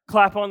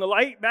clap on the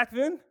light back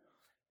then.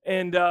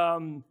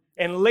 And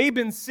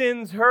Laban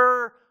sends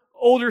her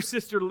older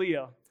sister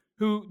Leah,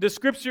 who the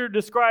scripture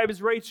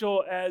describes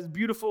Rachel as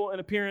beautiful in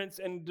appearance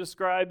and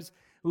describes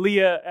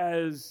Leah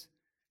as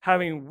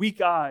having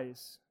weak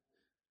eyes.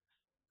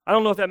 I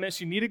don't know if that meant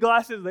she needed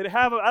glasses. They didn't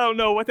have them. I don't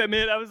know what that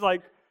meant. I was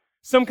like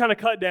some kind of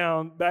cut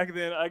down back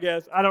then, I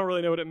guess. I don't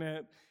really know what it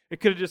meant. It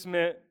could have just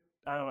meant,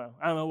 I don't know.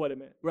 I don't know what it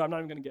meant. Well, I'm not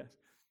even going to guess.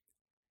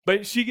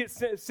 But she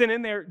gets sent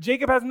in there.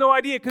 Jacob has no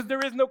idea because there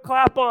is no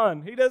clap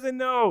on. He doesn't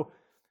know.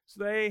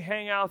 So they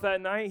hang out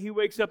that night. He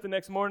wakes up the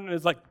next morning and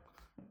is like,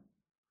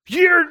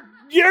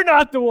 You're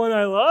not the one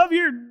I love.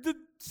 You're the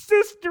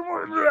sister.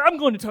 I'm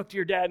going to talk to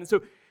your dad. And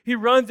so he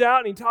runs out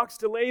and he talks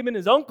to Laban,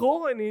 his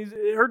uncle, and he's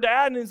her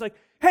dad, and he's like,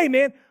 hey,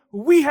 man,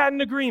 we had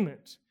an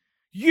agreement.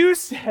 You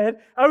said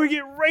I would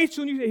get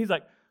Rachel. And he's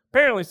like,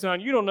 apparently,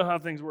 son, you don't know how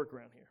things work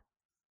around here.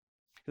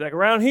 He's like,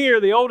 around here,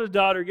 the oldest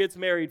daughter gets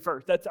married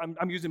first.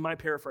 I'm using my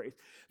paraphrase.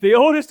 The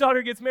oldest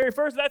daughter gets married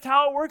first. That's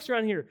how it works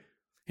around here.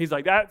 He's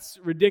like, that's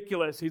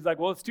ridiculous. He's like,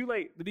 well, it's too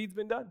late. The deed's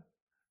been done.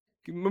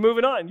 We're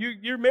moving on.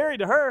 You're married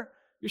to her.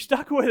 You're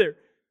stuck with her.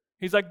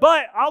 He's like,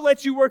 but I'll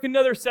let you work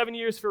another 7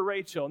 years for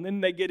Rachel. And then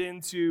they get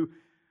into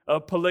a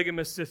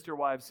polygamous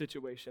sister-wife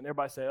situation.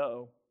 Everybody say,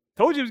 uh-oh.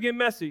 Told you it was getting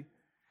messy.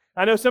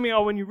 I know some of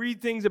y'all, when you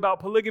read things about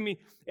polygamy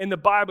in the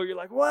Bible, you're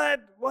like,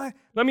 what?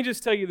 Let me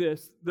just tell you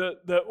this.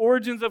 The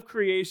origins of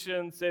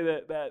creation say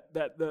that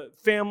the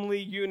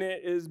family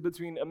unit is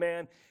between a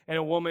man and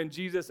a woman.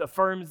 Jesus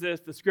affirms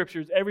this. The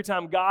scriptures, every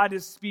time God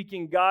is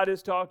speaking, God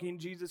is talking,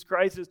 Jesus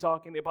Christ is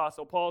talking, the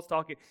Apostle Paul's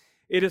talking.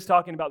 It is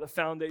talking about the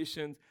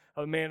foundations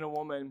of a man and a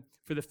woman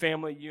for the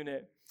family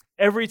unit.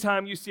 Every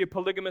time you see a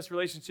polygamous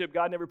relationship,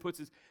 God never puts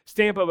his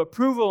stamp of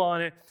approval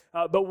on it.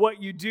 But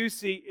what you do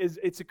see is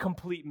it's a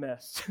complete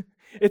mess.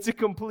 It's a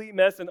complete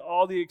mess and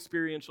all the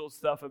experiential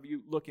stuff of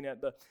you looking at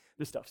the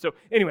stuff. So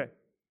anyway,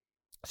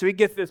 so he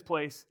gets this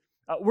place.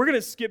 We're going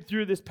to skip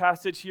through this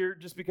passage here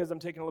just because I'm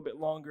taking a little bit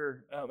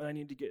longer and I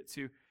need to get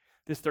to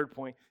this third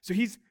point. So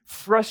he's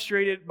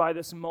frustrated by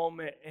this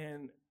moment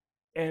and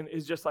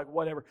is just like,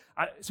 whatever.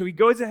 So he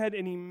goes ahead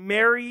and he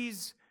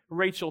marries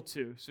Rachel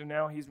too. So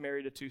now he's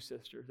married to two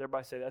sisters.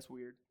 Everybody say, that's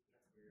weird.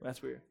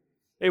 That's weird.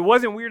 It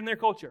wasn't weird in their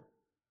culture.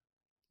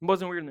 It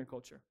wasn't weird in their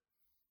culture.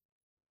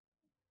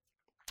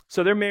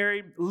 So they're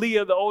married.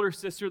 Leah, the older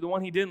sister, the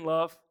one he didn't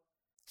love,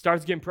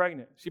 starts getting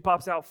pregnant. She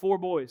pops out 4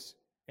 boys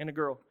and a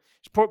girl.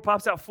 She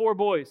pops out 4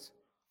 boys.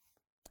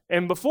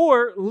 And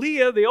before,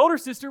 Leah, the older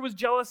sister, was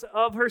jealous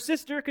of her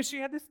sister because she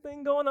had this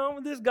thing going on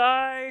with this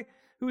guy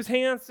who was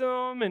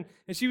handsome, and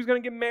she was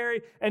going to get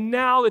married. And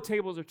now the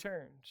tables are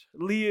turned.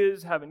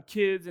 Leah's having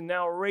kids, and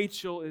now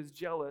Rachel is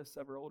jealous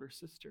of her older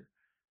sister.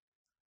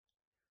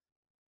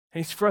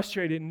 And he's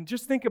frustrated. And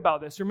just think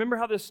about this. Remember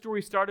how this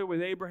story started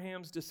with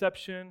Abraham's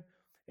deception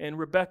and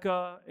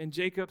Rebekah and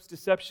Jacob's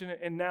deception,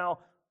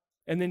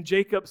 and then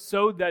Jacob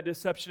sowed that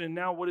deception, and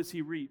now what has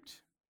he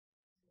reaped?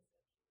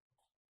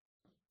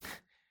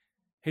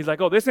 He's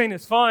like, oh, this ain't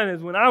as fun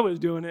as when I was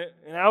doing it,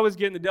 and I was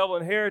getting the double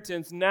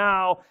inheritance.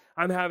 Now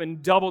I'm having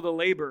double the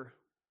labor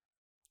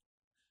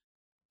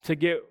to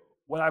get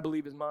what I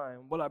believe is mine,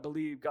 what I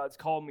believe God's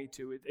called me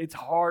to. It's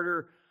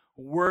harder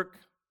work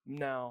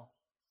now.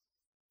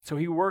 So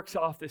he works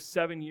off this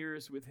 7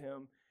 years with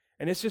him,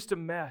 and it's just a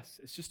mess.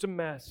 It's just a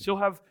mess.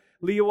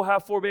 Leah will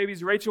have 4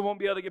 babies. Rachel won't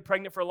be able to get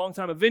pregnant for a long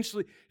time.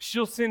 Eventually,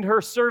 she'll send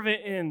her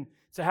servant in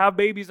to have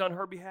babies on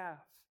her behalf,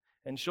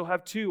 and she'll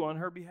have 2 on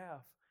her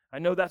behalf. I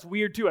know that's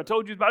weird too. I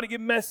told you it's about to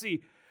get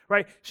messy,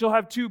 right? She'll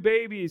have 2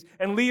 babies,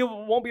 and Leah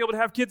won't be able to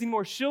have kids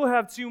anymore. She'll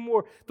have 2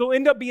 more. There'll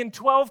end up being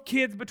 12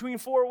 kids between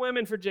 4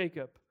 women for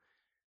Jacob.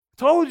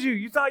 Told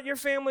you thought your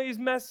family is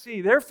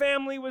messy. Their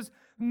family was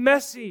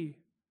messy.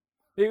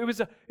 It was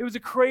a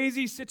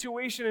crazy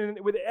situation, and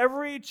with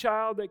every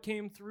child that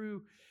came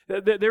through,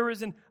 there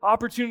was an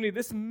opportunity.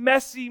 This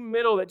messy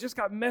middle that just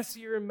got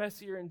messier and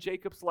messier in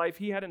Jacob's life,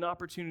 he had an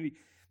opportunity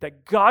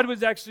that God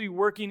was actually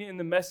working in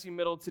the messy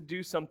middle to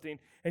do something.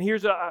 And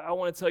here's what I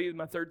want to tell you,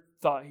 my third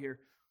thought here,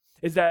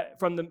 is that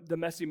from the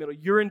messy middle,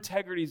 your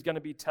integrity is going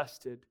to be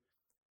tested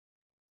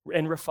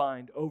and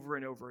refined over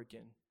and over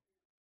again.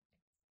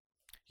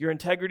 Your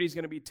integrity is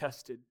going to be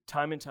tested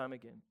time and time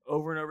again,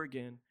 over and over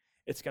again.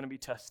 It's going to be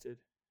tested.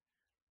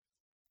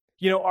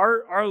 You know,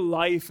 our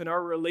life and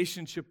our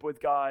relationship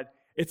with God,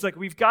 it's like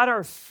we've got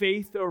our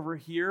faith over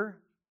here,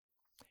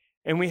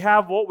 and we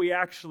have what we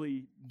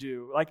actually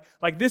do.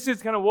 Like this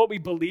is kind of what we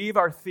believe,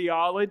 our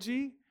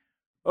theology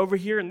over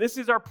here, and this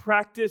is our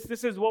practice.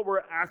 This is what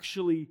we're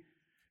actually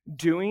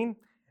doing.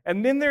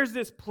 And then there's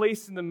this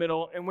place in the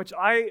middle in which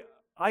I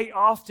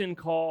often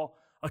call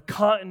a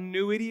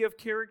continuity of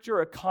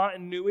character, a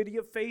continuity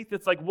of faith.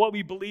 It's like what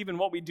we believe and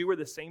what we do are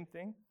the same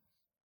thing.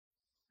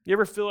 You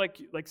ever feel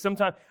like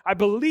sometimes I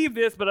believe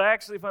this, but I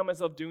actually find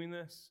myself doing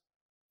this?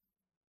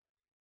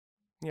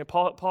 You know,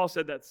 Paul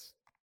said that's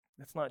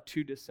not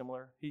too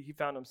dissimilar. He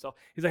found himself.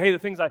 He's like, hey, the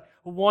things I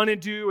want to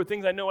do or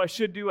things I know I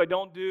should do, I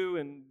don't do,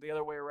 and the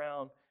other way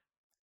around.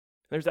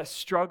 There's that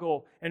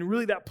struggle, and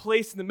really that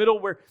place in the middle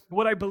where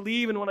what I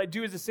believe and what I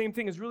do is the same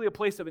thing is really a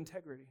place of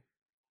integrity.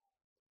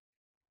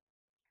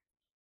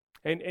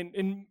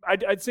 And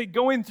I'd say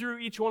going through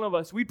each one of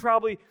us, we'd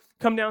probably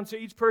come down to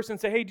each person and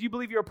say, hey, do you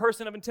believe you're a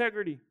person of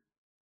integrity?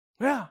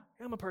 Yeah,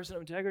 I'm a person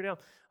of integrity. I'm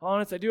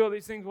honest. I do all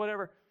these things,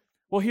 whatever.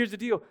 Well, here's the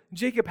deal.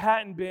 Jacob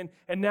hadn't been,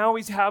 and now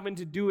he's having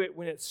to do it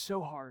when it's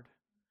so hard.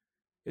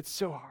 It's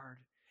so hard.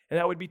 And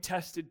that would be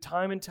tested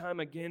time and time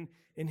again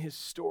in his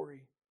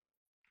story.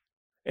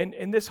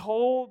 And this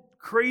whole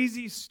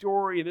crazy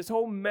story, this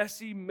whole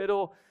messy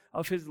middle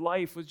of his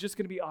life was just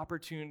going to be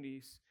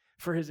opportunities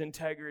for his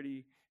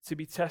integrity to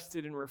be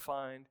tested and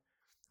refined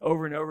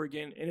over and over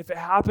again. And if it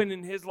happened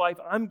in his life,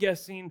 I'm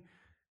guessing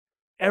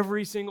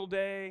every single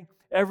day,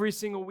 every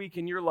single week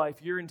in your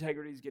life, your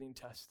integrity is getting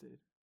tested.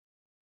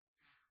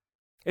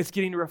 It's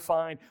getting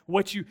refined.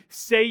 What you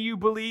say you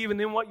believe and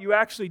then what you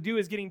actually do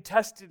is getting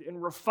tested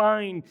and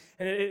refined,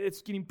 and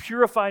it's getting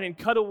purified and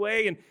cut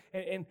away.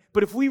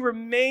 But if we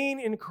remain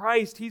in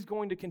Christ, He's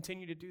going to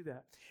continue to do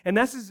that. And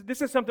this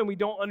is something we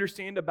don't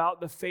understand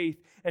about the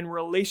faith and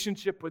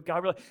relationship with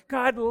God. We're like,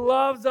 God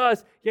loves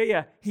us.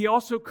 Yeah. He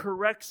also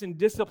corrects and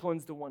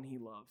disciplines the one He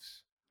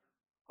loves.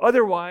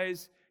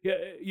 Otherwise,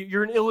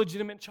 you're an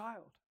illegitimate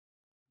child.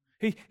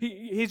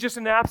 He's just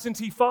an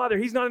absentee father.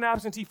 He's not an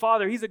absentee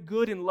father. He's a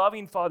good and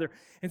loving father.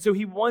 And so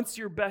He wants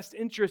your best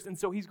interest. And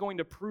so He's going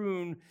to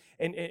prune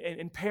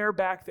and pare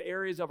back the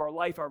areas of our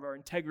life, of our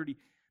integrity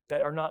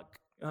that are not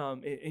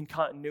in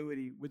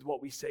continuity with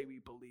what we say we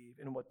believe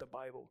and what the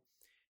Bible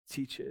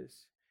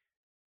teaches.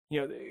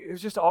 You know,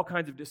 there's just all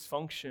kinds of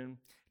dysfunction.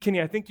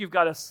 Kenny, I think you've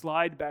got a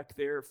slide back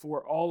there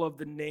for all of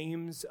the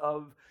names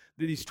of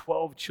these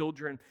 12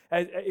 children.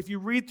 If you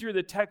read through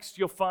the text,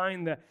 you'll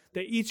find that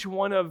each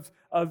one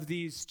of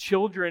these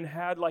children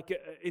had like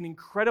an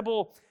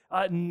incredible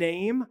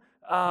name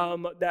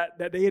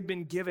that they had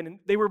been given. And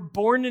they were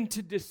born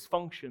into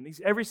dysfunction.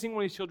 Every single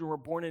one of these children were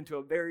born into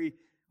a very,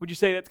 would you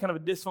say that's kind of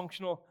a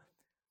dysfunctional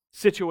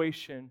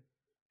situation?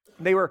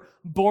 They were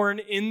born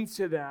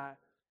into that.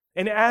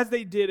 And as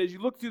they did, as you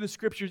look through the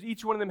scriptures,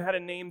 each one of them had a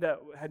name that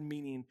had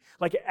meaning.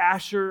 Like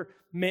Asher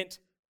meant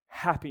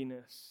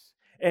happiness.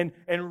 And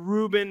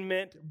Reuben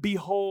meant,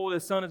 behold, a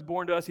son is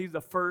born to us. He's the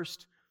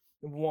first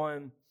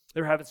one.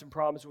 They're having some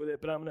problems with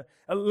it, but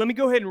let me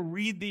go ahead and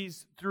read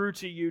these through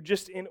to you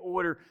just in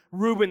order.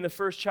 Reuben, the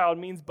first child,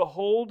 means,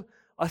 behold,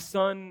 a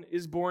son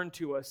is born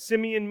to us.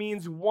 Simeon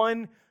means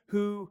one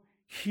who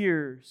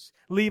hears.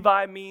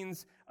 Levi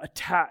means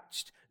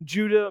attached.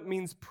 Judah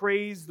means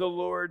praise the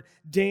Lord.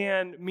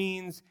 Dan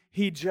means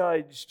he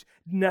judged.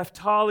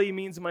 Naphtali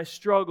means my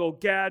struggle.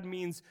 Gad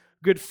means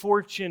good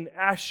fortune.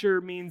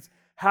 Asher means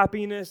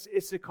happiness.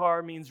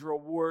 Issachar means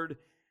reward.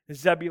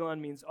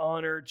 Zebulun means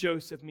honor.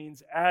 Joseph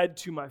means add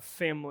to my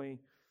family.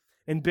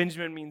 And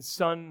Benjamin means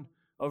son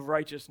of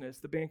righteousness.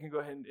 The band can go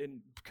ahead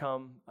and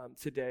come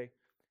today.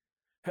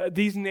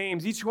 These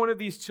names, each one of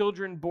these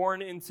children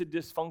born into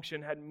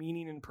dysfunction had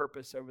meaning and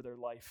purpose over their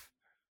life.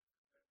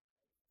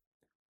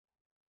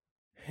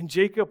 And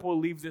Jacob will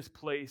leave this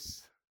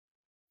place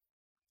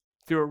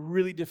through a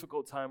really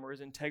difficult time where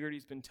his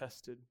integrity's been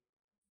tested.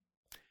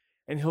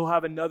 And he'll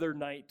have another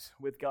night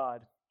with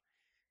God.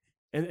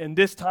 And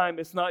this time,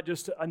 it's not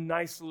just a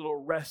nice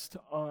little rest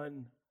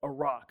on a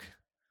rock.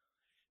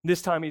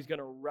 This time, he's going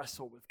to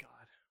wrestle with God.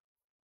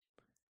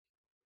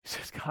 He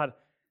says, God,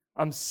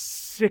 I'm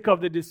sick of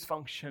the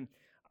dysfunction.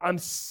 I'm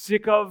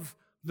sick of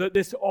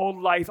this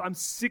old life. I'm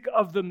sick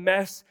of the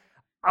mess.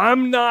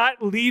 I'm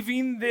not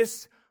leaving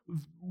this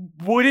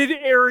wooded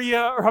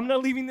area, or I'm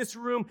not leaving this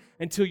room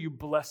until you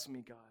bless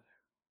me, God.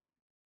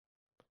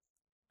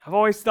 I've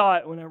always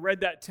thought when I read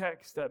that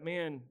text that,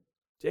 man,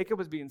 Jacob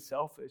was being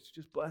selfish.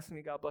 Just bless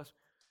me, God bless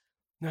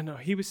me. No,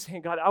 he was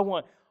saying, God, I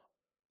want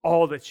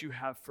all that you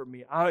have for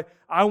me.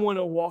 I want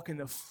to walk in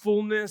the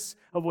fullness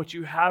of what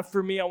you have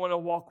for me. I want to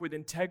walk with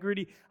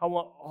integrity. I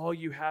want all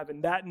you have.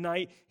 And that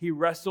night, he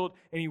wrestled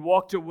and he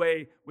walked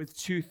away with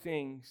two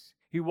things.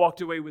 He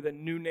walked away with a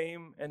new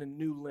name and a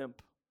new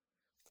limp.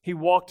 He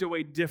walked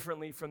away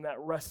differently from that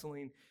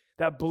wrestling,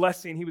 that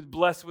blessing. He was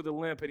blessed with a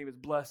limp and he was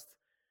blessed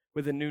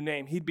with a new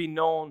name. He'd be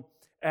known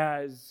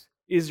as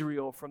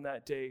Israel from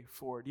that day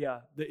forward. Yeah,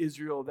 the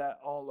Israel that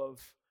all of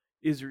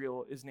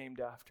Israel is named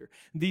after.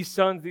 These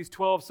sons, these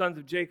 12 sons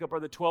of Jacob are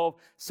the 12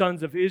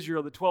 sons of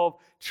Israel, the 12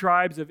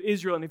 tribes of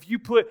Israel. And if you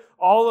put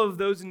all of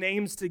those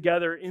names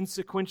together in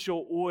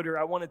sequential order,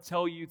 I want to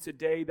tell you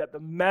today that the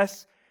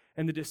mess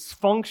and the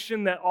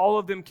dysfunction that all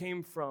of them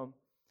came from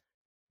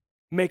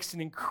makes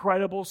an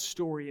incredible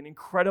story, an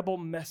incredible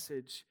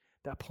message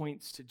that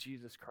points to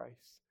Jesus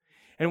Christ.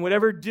 And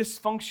whatever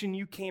dysfunction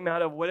you came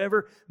out of,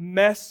 whatever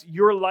mess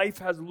your life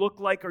has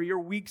looked like or your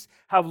weeks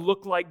have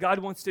looked like, God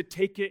wants to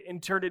take it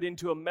and turn it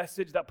into a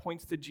message that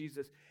points to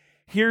Jesus.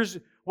 Here's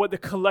what the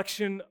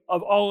collection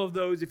of all of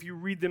those, if you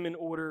read them in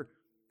order,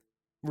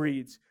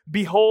 reads.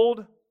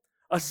 Behold,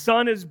 a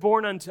son is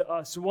born unto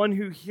us, one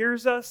who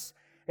hears us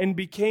and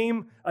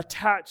became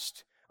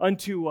attached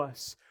unto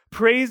us.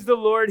 Praise the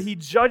Lord, he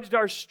judged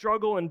our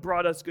struggle and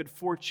brought us good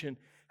fortune,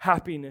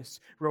 happiness,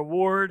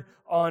 reward,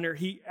 honor.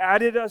 He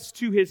added us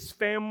to his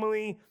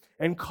family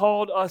and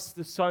called us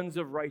the sons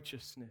of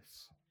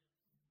righteousness.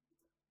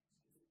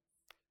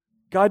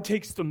 God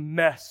takes the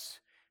mess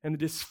and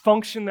the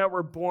dysfunction that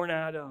we're born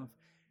out of.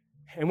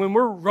 And when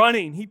we're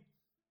running,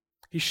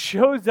 he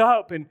shows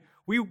up and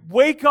we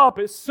wake up.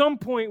 At some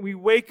point, we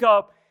wake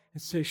up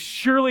and say,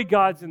 surely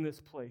God's in this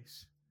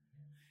place.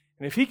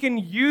 And if he can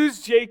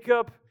use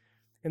Jacob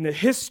in the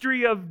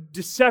history of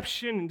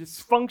deception and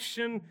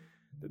dysfunction,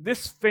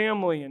 this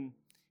family, and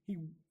he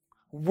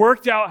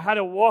worked out how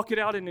to walk it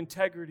out in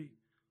integrity.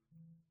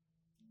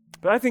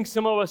 But I think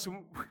some of us,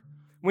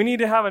 we need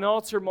to have an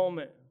altar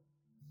moment.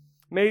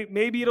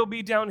 Maybe it'll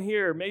be down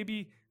here.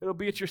 Maybe it'll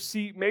be at your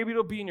seat. Maybe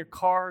it'll be in your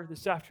car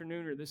this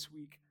afternoon or this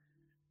week.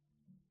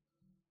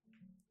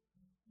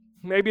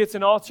 Maybe it's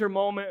an altar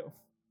moment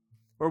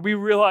where we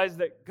realize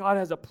that God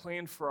has a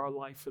plan for our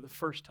life for the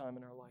first time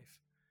in our life.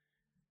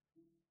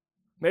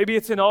 Maybe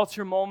it's an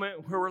altar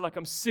moment where we're like,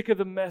 I'm sick of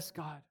the mess,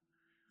 God.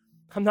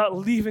 I'm not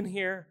leaving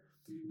here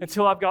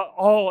until I've got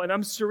all, and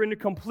I'm surrendered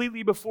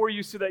completely before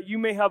you so that you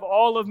may have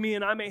all of me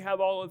and I may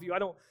have all of you. I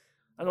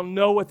don't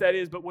know what that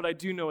is, but what I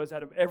do know is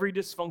out of every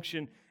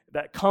dysfunction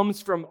that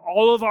comes from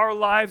all of our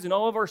lives and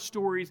all of our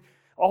stories,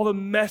 all the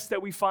mess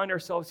that we find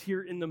ourselves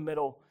here in the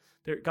middle,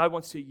 God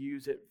wants to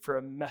use it for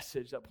a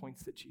message that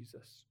points to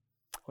Jesus.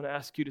 I want to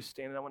ask you to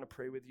stand, and I want to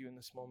pray with you in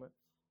this moment.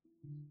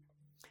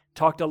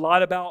 Talked a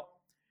lot about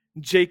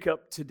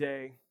Jacob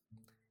today.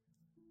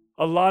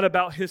 A lot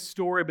about his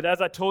story, but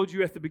as I told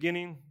you at the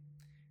beginning,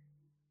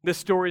 this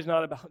story is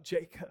not about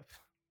Jacob.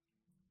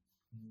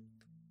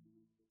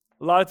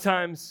 A lot of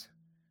times,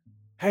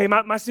 hey,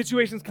 my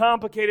situation's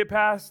complicated,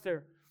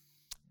 Pastor.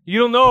 You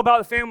don't know about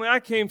the family I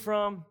came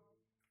from.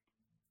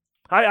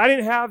 I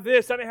didn't have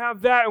this, I didn't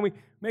have that, and we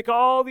make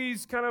all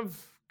these kind of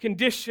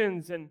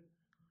conditions, and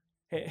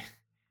hey,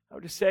 I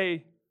would just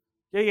say,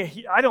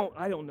 I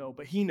don't know,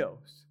 but he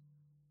knows.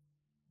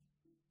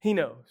 He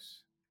knows.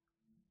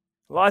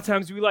 A lot of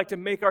times we like to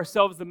make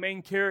ourselves the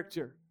main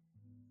character.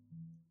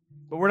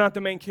 But we're not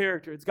the main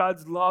character. It's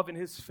God's love and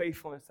his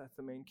faithfulness that's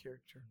the main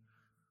character.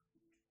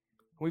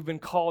 We've been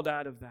called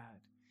out of that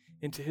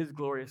into his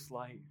glorious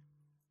light.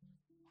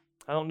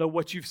 I don't know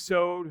what you've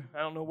sowed. I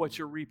don't know what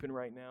you're reaping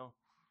right now.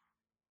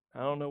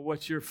 I don't know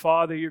what your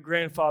father, your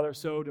grandfather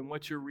sowed and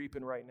what you're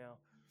reaping right now.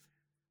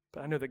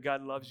 But I know that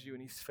God loves you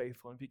and he's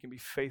faithful. And if he can be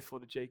faithful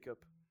to Jacob,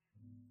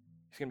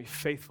 he's going to be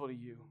faithful to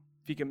you.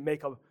 If he can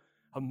make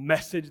a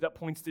message that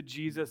points to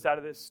Jesus out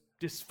of this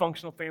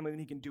dysfunctional family, then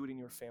he can do it in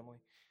your family.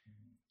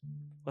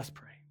 Let's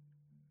pray.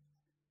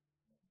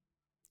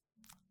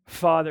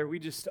 Father, we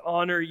just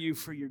honor you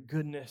for your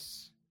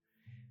goodness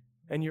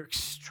and your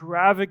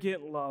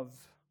extravagant love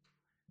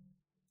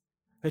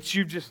that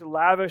you've just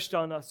lavished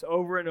on us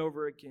over and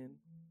over again.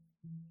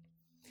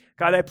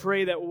 God, I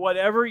pray that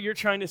whatever you're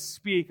trying to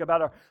speak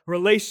about our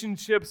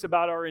relationships,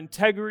 about our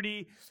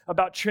integrity,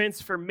 about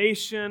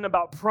transformation,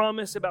 about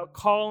promise, about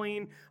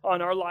calling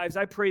on our lives,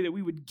 I pray that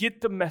we would get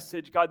the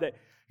message, God, that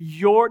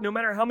no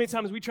matter how many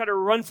times we try to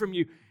run from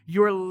you,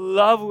 your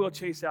love will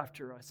chase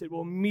after us. It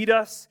will meet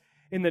us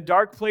in the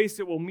dark place.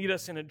 It will meet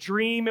us in a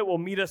dream. It will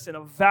meet us in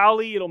a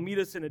valley. It'll meet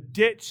us in a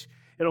ditch.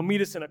 It'll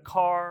meet us in a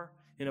car,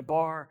 in a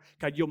bar.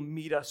 God, you'll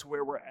meet us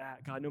where we're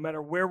at. God, no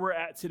matter where we're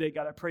at today,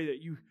 God, I pray that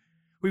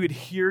we would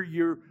hear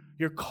your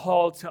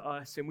call to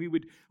us, and we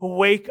would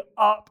wake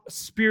up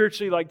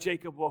spiritually like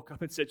Jacob woke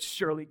up and said,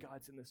 surely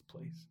God's in this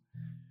place.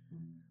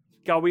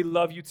 God, we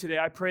love you today.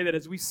 I pray that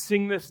as we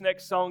sing this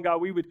next song, God,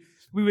 we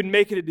would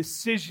make it a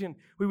decision.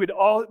 We would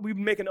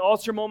make an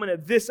altar moment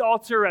at this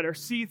altar, at our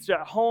seats,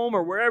 at home,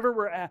 or wherever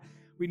we're at.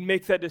 We'd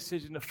make that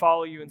decision to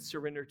follow you and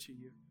surrender to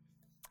you.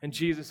 In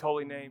Jesus'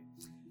 holy name.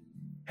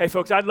 Hey,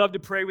 folks, I'd love to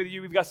pray with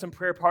you. We've got some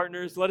prayer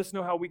partners. Let us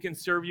know how we can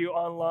serve you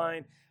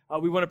online.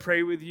 We want to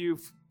pray with you.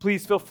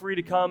 Please feel free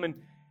to come and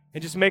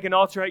just make an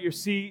altar at your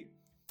seat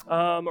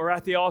or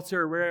at the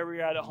altar or wherever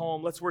you're at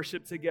home. Let's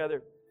worship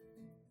together.